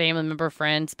family member,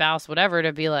 friend, spouse, whatever,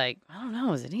 to be like, I don't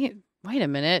know, wait a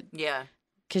minute. Yeah.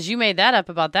 Because you made that up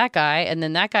about that guy, and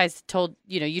then that guy's told,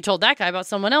 you told that guy about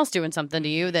someone else doing something to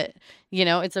you that,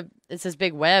 it's this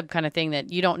big web kind of thing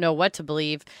that you don't know what to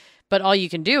believe. But all you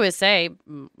can do is say,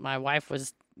 my wife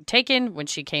was, taken. When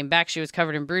she came back, she was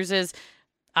covered in bruises.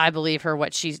 I believe her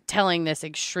what she's telling this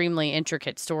extremely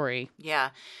intricate story.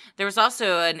 Yeah. There was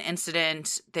also an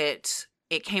incident that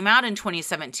it came out in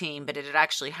 2017, but it had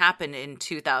actually happened in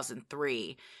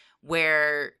 2003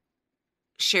 where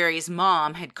Sherry's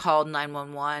mom had called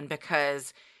 911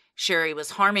 because Sherry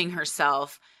was harming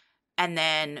herself and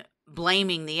then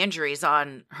blaming the injuries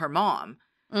on her mom.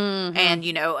 Mm-hmm. And,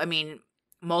 you know, I mean,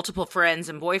 multiple friends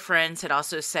and boyfriends had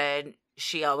also said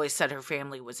she always said her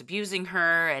family was abusing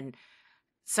her. And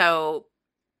so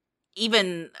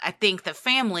even I think the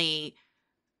family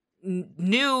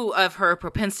knew of her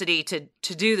propensity to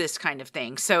do this kind of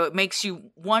thing. So it makes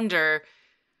you wonder,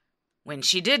 when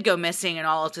she did go missing and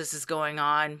all of this is going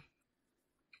on,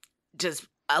 does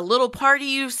a little part of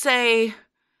you say,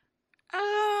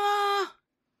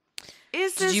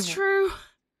 is this true?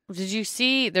 Did you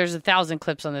see, there's 1,000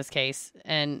 clips on this case,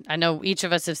 and I know each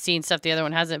of us have seen stuff the other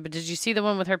one hasn't, but did you see the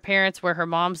one with her parents where her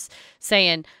mom's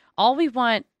saying, all we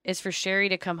want is for Sherry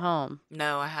to come home?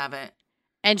 No, I haven't.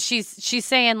 And she's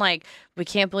saying, like, we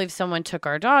can't believe someone took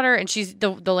our daughter. And she's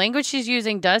the language she's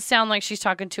using does sound like she's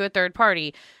talking to a third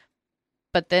party.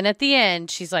 But then at the end,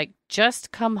 she's like,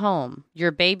 just come home. Your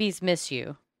babies miss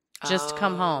you. Just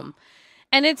come home.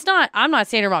 And it's not, I'm not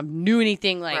saying her mom knew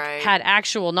anything, like, had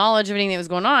actual knowledge of anything that was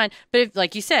going on. But if,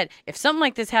 like you said, if something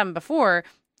like this happened before,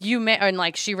 and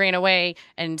like she ran away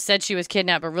and said she was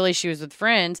kidnapped, but really she was with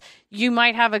friends, you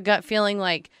might have a gut feeling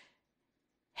like,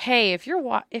 hey, if you're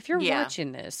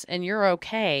watching this and you're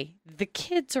okay, the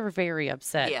kids are very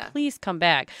upset. Yeah. Please come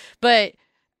back. But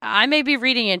I may be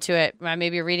reading into it. I may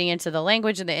be reading into the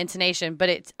language and the intonation,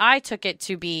 but I took it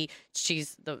to be,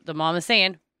 she's the mom is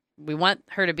saying, we want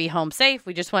her to be home safe.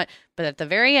 We just want, but at the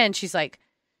very end, she's like,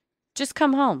 just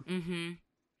come home. Mm-hmm.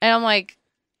 And I'm like,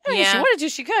 hey, she wanted to,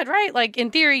 she could, right? Like, in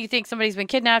theory, you think somebody's been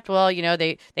kidnapped. Well, you know,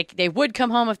 they would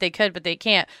come home if they could, but they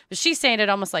can't. But she's saying it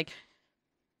almost like,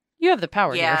 you have the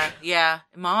power here. Yeah.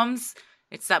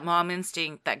 It's that mom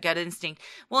instinct, that gut instinct.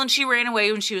 Well, and she ran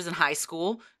away when she was in high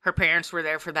school. Her parents were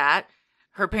there for that.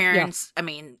 Her parents, I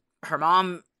mean, her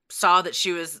mom saw that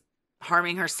she was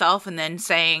harming herself and then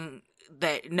saying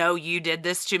that, no, you did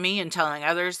this to me, and telling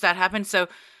others that happened. So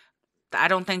I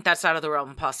don't think that's out of the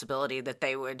realm of possibility that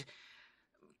they would,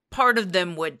 part of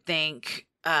them would think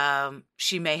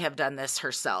she may have done this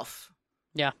herself.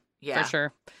 Yeah, for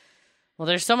sure. Well,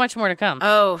 there's so much more to come.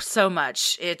 Oh, so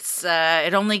much. It's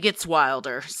it only gets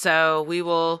wilder. So we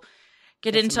will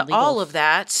get into all of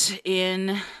that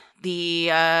in the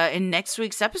in next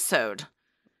week's episode.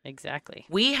 Exactly.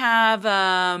 We have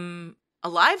a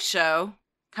live show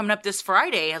coming up this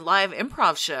Friday, a live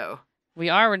improv show.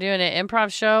 We're doing an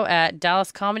improv show at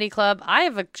Dallas Comedy Club. I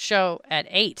have a show at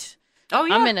 8. Oh,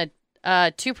 yeah. I'm in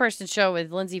a 2-person show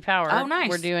with Lindsay Power. Oh, nice.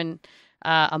 We're doing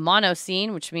a mono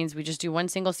scene, which means we just do one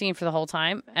single scene for the whole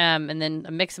time, and then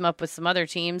mix them up with some other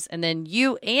teams, and then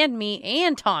you and me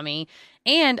and Tommy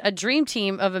and a dream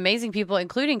team of amazing people,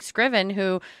 including Scriven,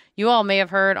 who you all may have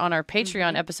heard on our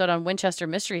Patreon episode on Winchester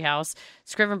Mystery House.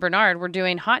 Scriven Bernard, we're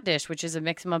doing Hot Dish, which is a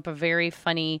mix-em-up of very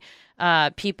funny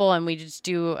people, and we just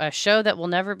do a show that will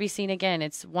never be seen again.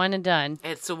 It's one and done.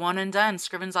 It's a one and done.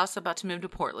 Scriven's also about to move to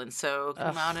Portland, so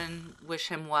come out and wish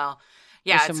him well.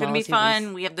 Yeah, it's going to be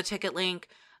fun. We have the ticket link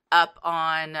up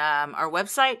on our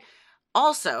website.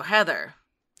 Also, Heather.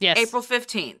 Yes. April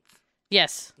 15th.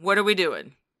 Yes. What are we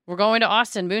doing? We're going to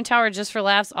Austin, Moon Tower Just for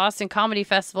Laughs, Austin Comedy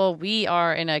Festival. We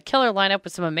are in a killer lineup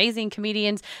with some amazing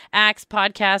comedians, acts,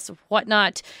 podcasts,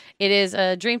 whatnot. It is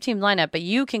a dream team lineup, but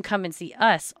you can come and see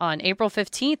us on April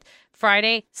 15th,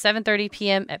 Friday, 7:30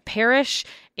 p.m. at Parrish.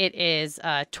 It is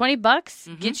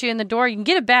 $20, gets you in the door. You can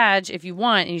get a badge if you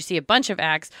want and you see a bunch of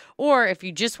acts, or if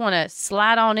you just want to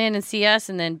slide on in and see us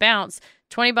and then bounce,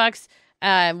 $20.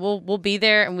 We'll be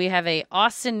there, and we have a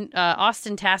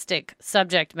Austin-tastic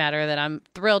subject matter that I'm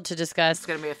thrilled to discuss. It's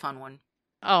gonna be a fun one.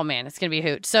 Oh man, it's gonna be a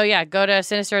hoot. So yeah, go to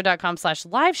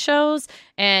sinister.com/live shows,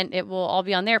 and it will all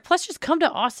be on there. Plus, just come to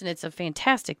Austin; it's a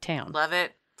fantastic town. Love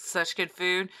it. Such good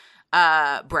food.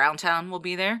 Browntown will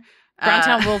be there.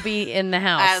 Browntown will be in the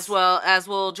house, as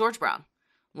will George Brown.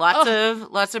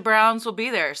 Lots of Browns will be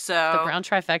there. So the Brown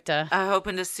trifecta.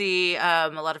 Hoping to see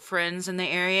a lot of friends in the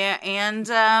area, and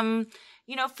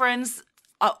friends.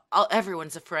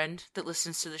 Everyone's a friend that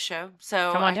listens to the show,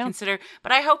 so Come on I down. consider.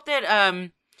 But I hope that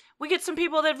we get some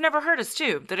people that have never heard us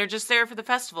too, that are just there for the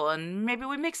festival, and maybe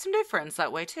we make some new friends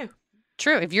that way too.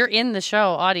 True. If you're in the show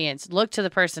audience, look to the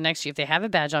person next to you. If they have a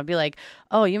badge on, be like,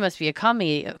 "Oh, you must be a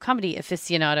comedy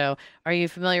aficionado. Are you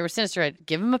familiar with Sinister?"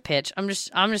 Give them a pitch. I'm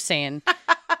just saying.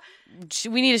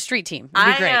 We need a street team. It'd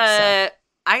be great.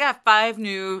 I got 5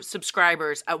 new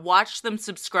subscribers. I watched them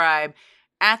subscribe,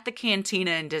 at the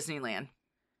Cantina in Disneyland.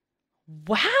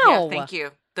 Wow. Yeah, thank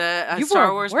you. The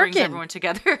Star Wars brings everyone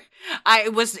together.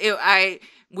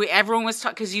 Everyone was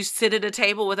talking because you sit at a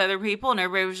table with other people and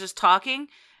everybody was just talking.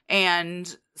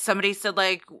 And somebody said,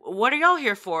 like, what are y'all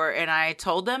here for? And I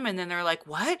told them, and then they're like,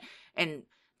 what? And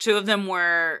two of them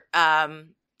were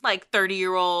like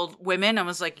 30-year-old women. I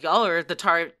was like, y'all are the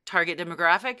target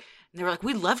demographic. And they were like,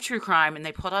 we love true crime. And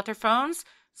they pulled out their phones,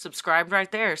 subscribed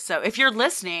right there. So if you're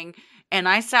listening and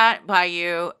I sat by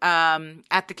you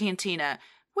at the Cantina,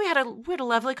 we had a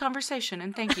lovely conversation,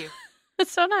 and thank you.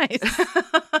 That's so nice.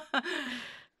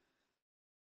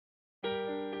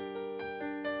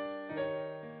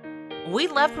 We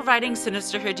love providing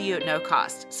Sinisterhood to you at no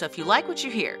cost, so if you like what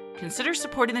you hear, consider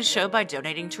supporting the show by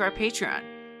donating to our Patreon.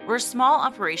 We're a small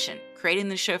operation, creating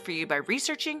the show for you by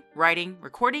researching, writing,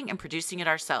 recording, and producing it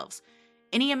ourselves.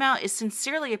 Any amount is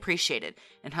sincerely appreciated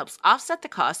and helps offset the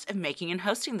cost of making and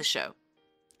hosting the show.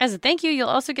 As a thank you, you'll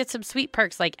also get some sweet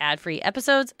perks like ad-free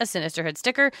episodes, a Sinisterhood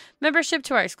sticker, membership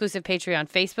to our exclusive Patreon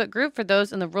Facebook group for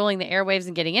those in the Ruling the Airwaves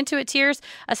and Getting Into It tiers,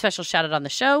 a special shout-out on the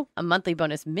show, a monthly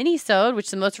bonus mini-sode, which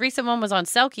the most recent one was on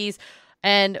Selkies,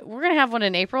 and we're going to have one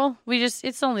in April.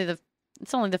 It's only the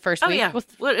first week. Yeah.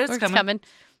 It's coming.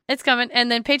 It's coming.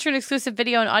 And then Patreon-exclusive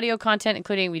video and audio content,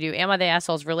 including we do Am I the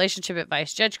Assholes, Relationship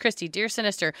Advice, Judge Christie, Dear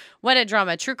Sinister, Wedded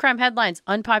Drama, True Crime Headlines,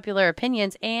 Unpopular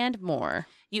Opinions, and more.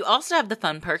 You also have the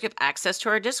fun perk of access to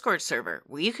our Discord server,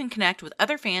 where you can connect with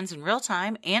other fans in real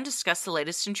time and discuss the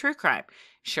latest in true crime,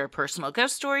 share personal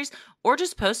ghost stories, or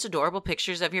just post adorable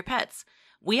pictures of your pets.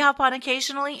 We hop on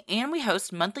occasionally, and we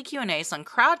host monthly Q&As on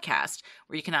Crowdcast,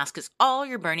 where you can ask us all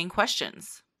your burning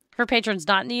questions. For patrons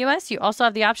not in the U.S., you also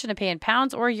have the option to pay in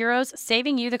pounds or euros,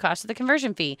 saving you the cost of the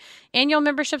conversion fee. Annual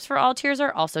memberships for all tiers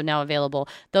are also now available.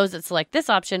 Those that select this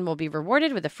option will be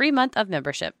rewarded with a free month of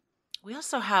membership. We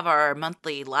also have our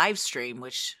monthly live stream,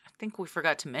 which I think we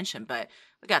forgot to mention, but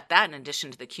we got that in addition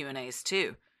to the Q&As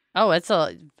too. Oh, it's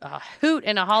a hoot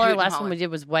and a holler. Last one we did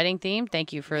was wedding themed.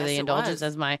 Thank you for the indulgence.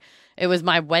 It was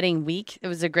my wedding week. It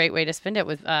was a great way to spend it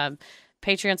with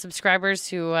Patreon subscribers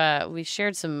who we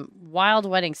shared some wild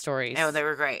wedding stories. Oh, they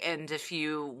were great. And if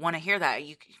you want to hear that,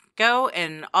 you can go,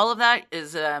 and all of that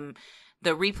is the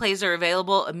replays are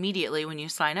available immediately when you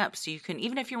sign up. So you can,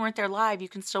 even if you weren't there live, you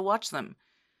can still watch them.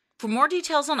 For more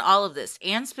details on all of this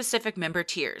and specific member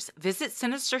tiers, visit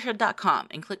Sinisterhood.com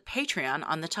and click Patreon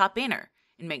on the top banner.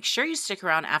 And make sure you stick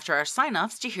around after our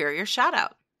sign-offs to hear your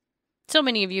shout-out. So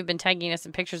many of you have been tagging us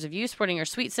in pictures of you sporting your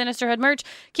sweet Sinisterhood merch.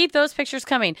 Keep those pictures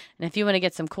coming. And if you want to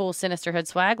get some cool Sinisterhood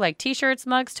swag like t-shirts,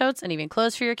 mugs, totes, and even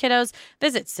clothes for your kiddos,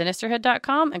 visit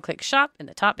Sinisterhood.com and click Shop in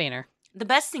the top banner. The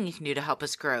best thing you can do to help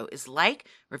us grow is like,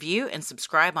 review, and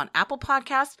subscribe on Apple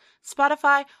Podcasts,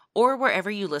 Spotify, or wherever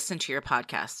you listen to your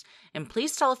podcasts. And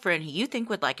please tell a friend who you think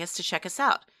would like us to check us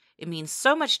out. It means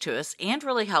so much to us and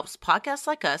really helps podcasts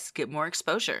like us get more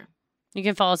exposure. You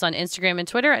can follow us on Instagram and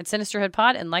Twitter at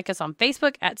SinisterhoodPod and like us on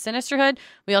Facebook at Sinisterhood.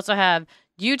 We also have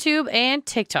YouTube and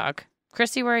TikTok.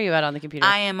 Christy, where are you at on the computer?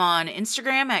 I am on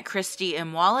Instagram at Christy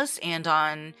M. Wallace and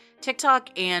on TikTok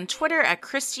and Twitter at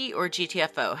Christy or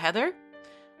GTFO. Heather?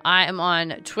 I am on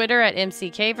Twitter at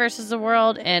MCK versus the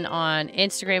world and on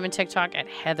Instagram and TikTok at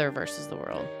Heather versus the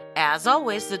world. As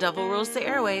always, the devil rules the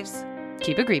airwaves.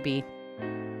 Keep it creepy.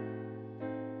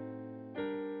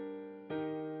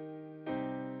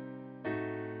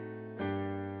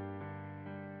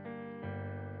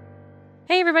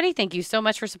 Hey everybody, thank you so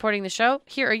much for supporting the show.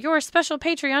 Here are your special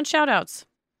Patreon shoutouts.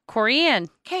 Corey Ann,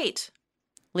 Kate,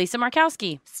 Lisa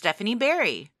Markowski, Stephanie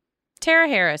Berry, Tara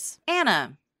Harris,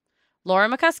 Anna, Laura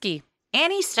McCuskey,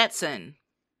 Annie Stetson,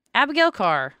 Abigail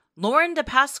Carr, Lauren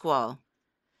DePasquale,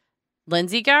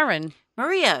 Lindsay Garin,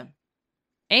 Maria,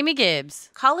 Amy Gibbs,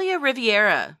 Kalia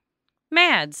Riviera,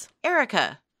 Mads,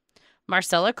 Erica,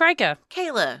 Marcella Kreika,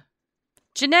 Kayla,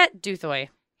 Jeanette Duthoy,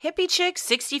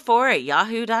 HippieChick64 at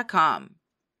yahoo.com,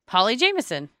 Holly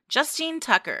Jameson, Justine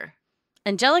Tucker,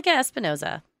 Angelica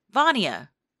Espinoza, Vania,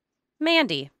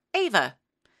 Mandy, Ava,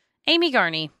 Amy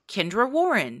Garney, Kendra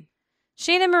Warren,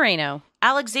 Shannon Moreno,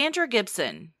 Alexandra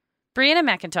Gibson, Brianna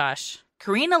McIntosh,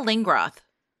 Karina Lingroth,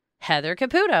 Heather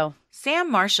Caputo, Sam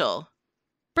Marshall,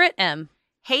 Britt M.,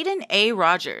 Hayden A.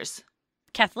 Rogers,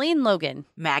 Kathleen Logan,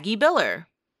 Maggie Biller,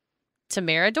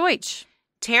 Tamara Deutsch,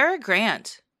 Tara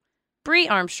Grant, Bree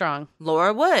Armstrong,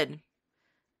 Laura Wood,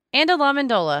 Anda La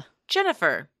Mendola,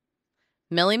 Jennifer,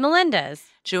 Millie Melendez,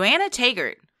 Joanna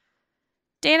Tagert,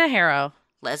 Dana Harrow,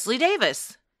 Leslie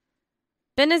Davis,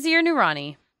 Benazir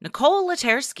Noorani, Nicole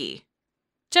Latersky,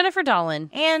 Jennifer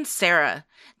Dolan, and Sarah.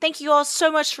 Thank you all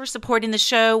so much for supporting the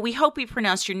show. We hope we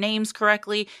pronounced your names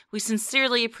correctly. We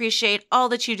sincerely appreciate all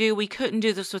that you do. We couldn't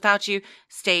do this without you.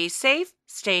 Stay safe,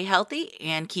 stay healthy,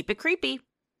 and keep it creepy.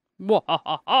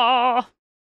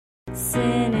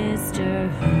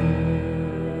 Sinisterhood.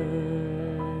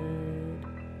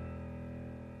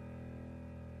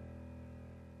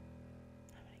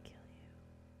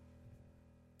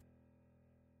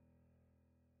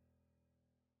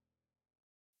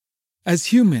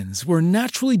 As humans, we're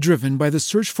naturally driven by the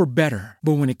search for better.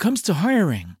 But when it comes to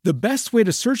hiring, the best way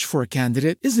to search for a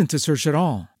candidate isn't to search at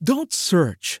all. Don't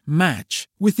search, match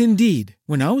with Indeed.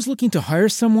 When I was looking to hire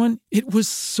someone, it was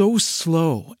so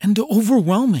slow and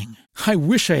overwhelming. I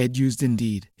wish I had used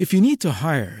Indeed. If you need to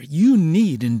hire, you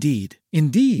need Indeed.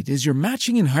 Indeed is your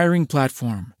matching and hiring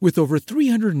platform with over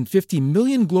 350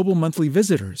 million global monthly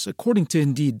visitors, according to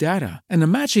Indeed data, and a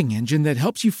matching engine that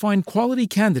helps you find quality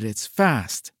candidates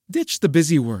fast. Ditch the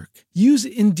busy work. Use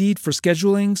Indeed for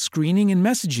scheduling, screening, and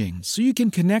messaging so you can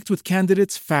connect with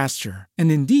candidates faster. And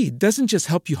Indeed doesn't just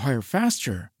help you hire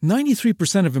faster.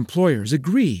 93% of employers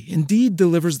agree Indeed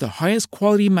delivers the highest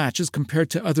quality matches compared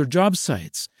to other job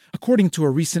sites, according to a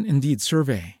recent Indeed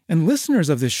survey. And listeners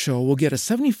of this show will get a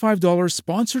 $75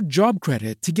 sponsored job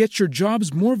credit to get your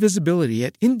jobs more visibility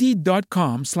at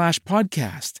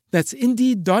Indeed.com/podcast. That's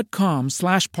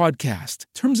Indeed.com/podcast.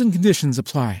 Terms and conditions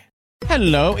apply.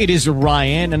 Hello, it is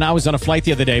Ryan, and I was on a flight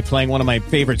the other day playing one of my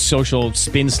favorite social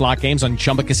spin slot games on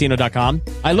ChumbaCasino.com.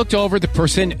 I looked over at the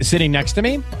person sitting next to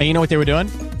me, and you know what they were doing?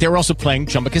 They were also playing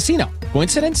Chumba Casino.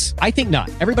 Coincidence? I think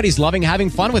not. Everybody's loving having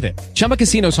fun with it. Chumba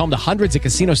Casino is home to hundreds of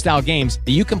casino-style games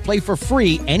that you can play for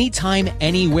free anytime,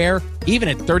 anywhere, even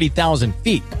at 30,000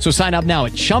 feet. So sign up now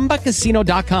at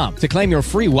ChumbaCasino.com to claim your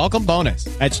free welcome bonus.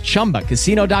 That's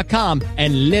ChumbaCasino.com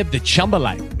and live the Chumba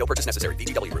life. No purchase necessary.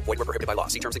 VGW. Void where prohibited by law.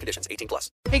 See terms and conditions. 18+.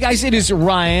 Hey guys, it is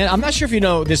Ryan. I'm not sure if you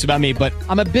know this about me, but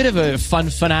I'm a bit of a fun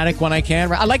fanatic when I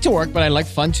can. I like to work, but I like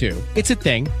fun too. It's a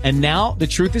thing. And now the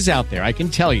truth is out there. I can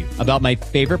tell you about my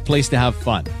favorite place to have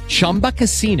fun. Chumba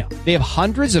Casino. They have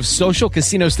hundreds of social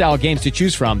casino style games to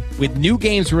choose from with new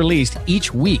games released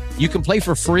each week. You can play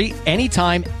for free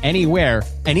anytime, anywhere.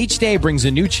 And each day brings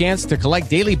a new chance to collect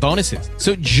daily bonuses.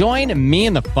 So join me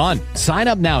in the fun. Sign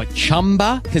up now at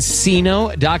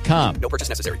ChumbaCasino.com. No purchase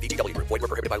necessary. VGW. Void where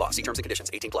prohibited by law. See terms and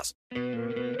conditions. 18+.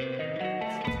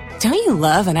 Don't you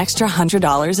love an extra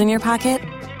 $100 in your pocket?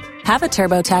 Have a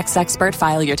TurboTax expert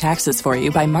file your taxes for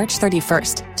you by March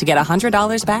 31st to get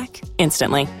 $100 back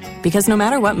instantly. Because no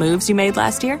matter what moves you made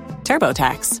last year,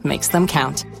 TurboTax makes them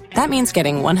count. That means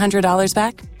getting $100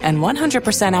 back and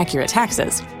 100% accurate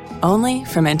taxes only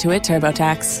from Intuit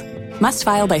TurboTax. Must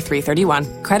file by 3/31.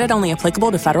 Credit only applicable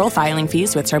to federal filing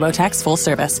fees with TurboTax full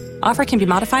service. Offer can be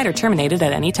modified or terminated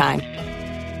at any time.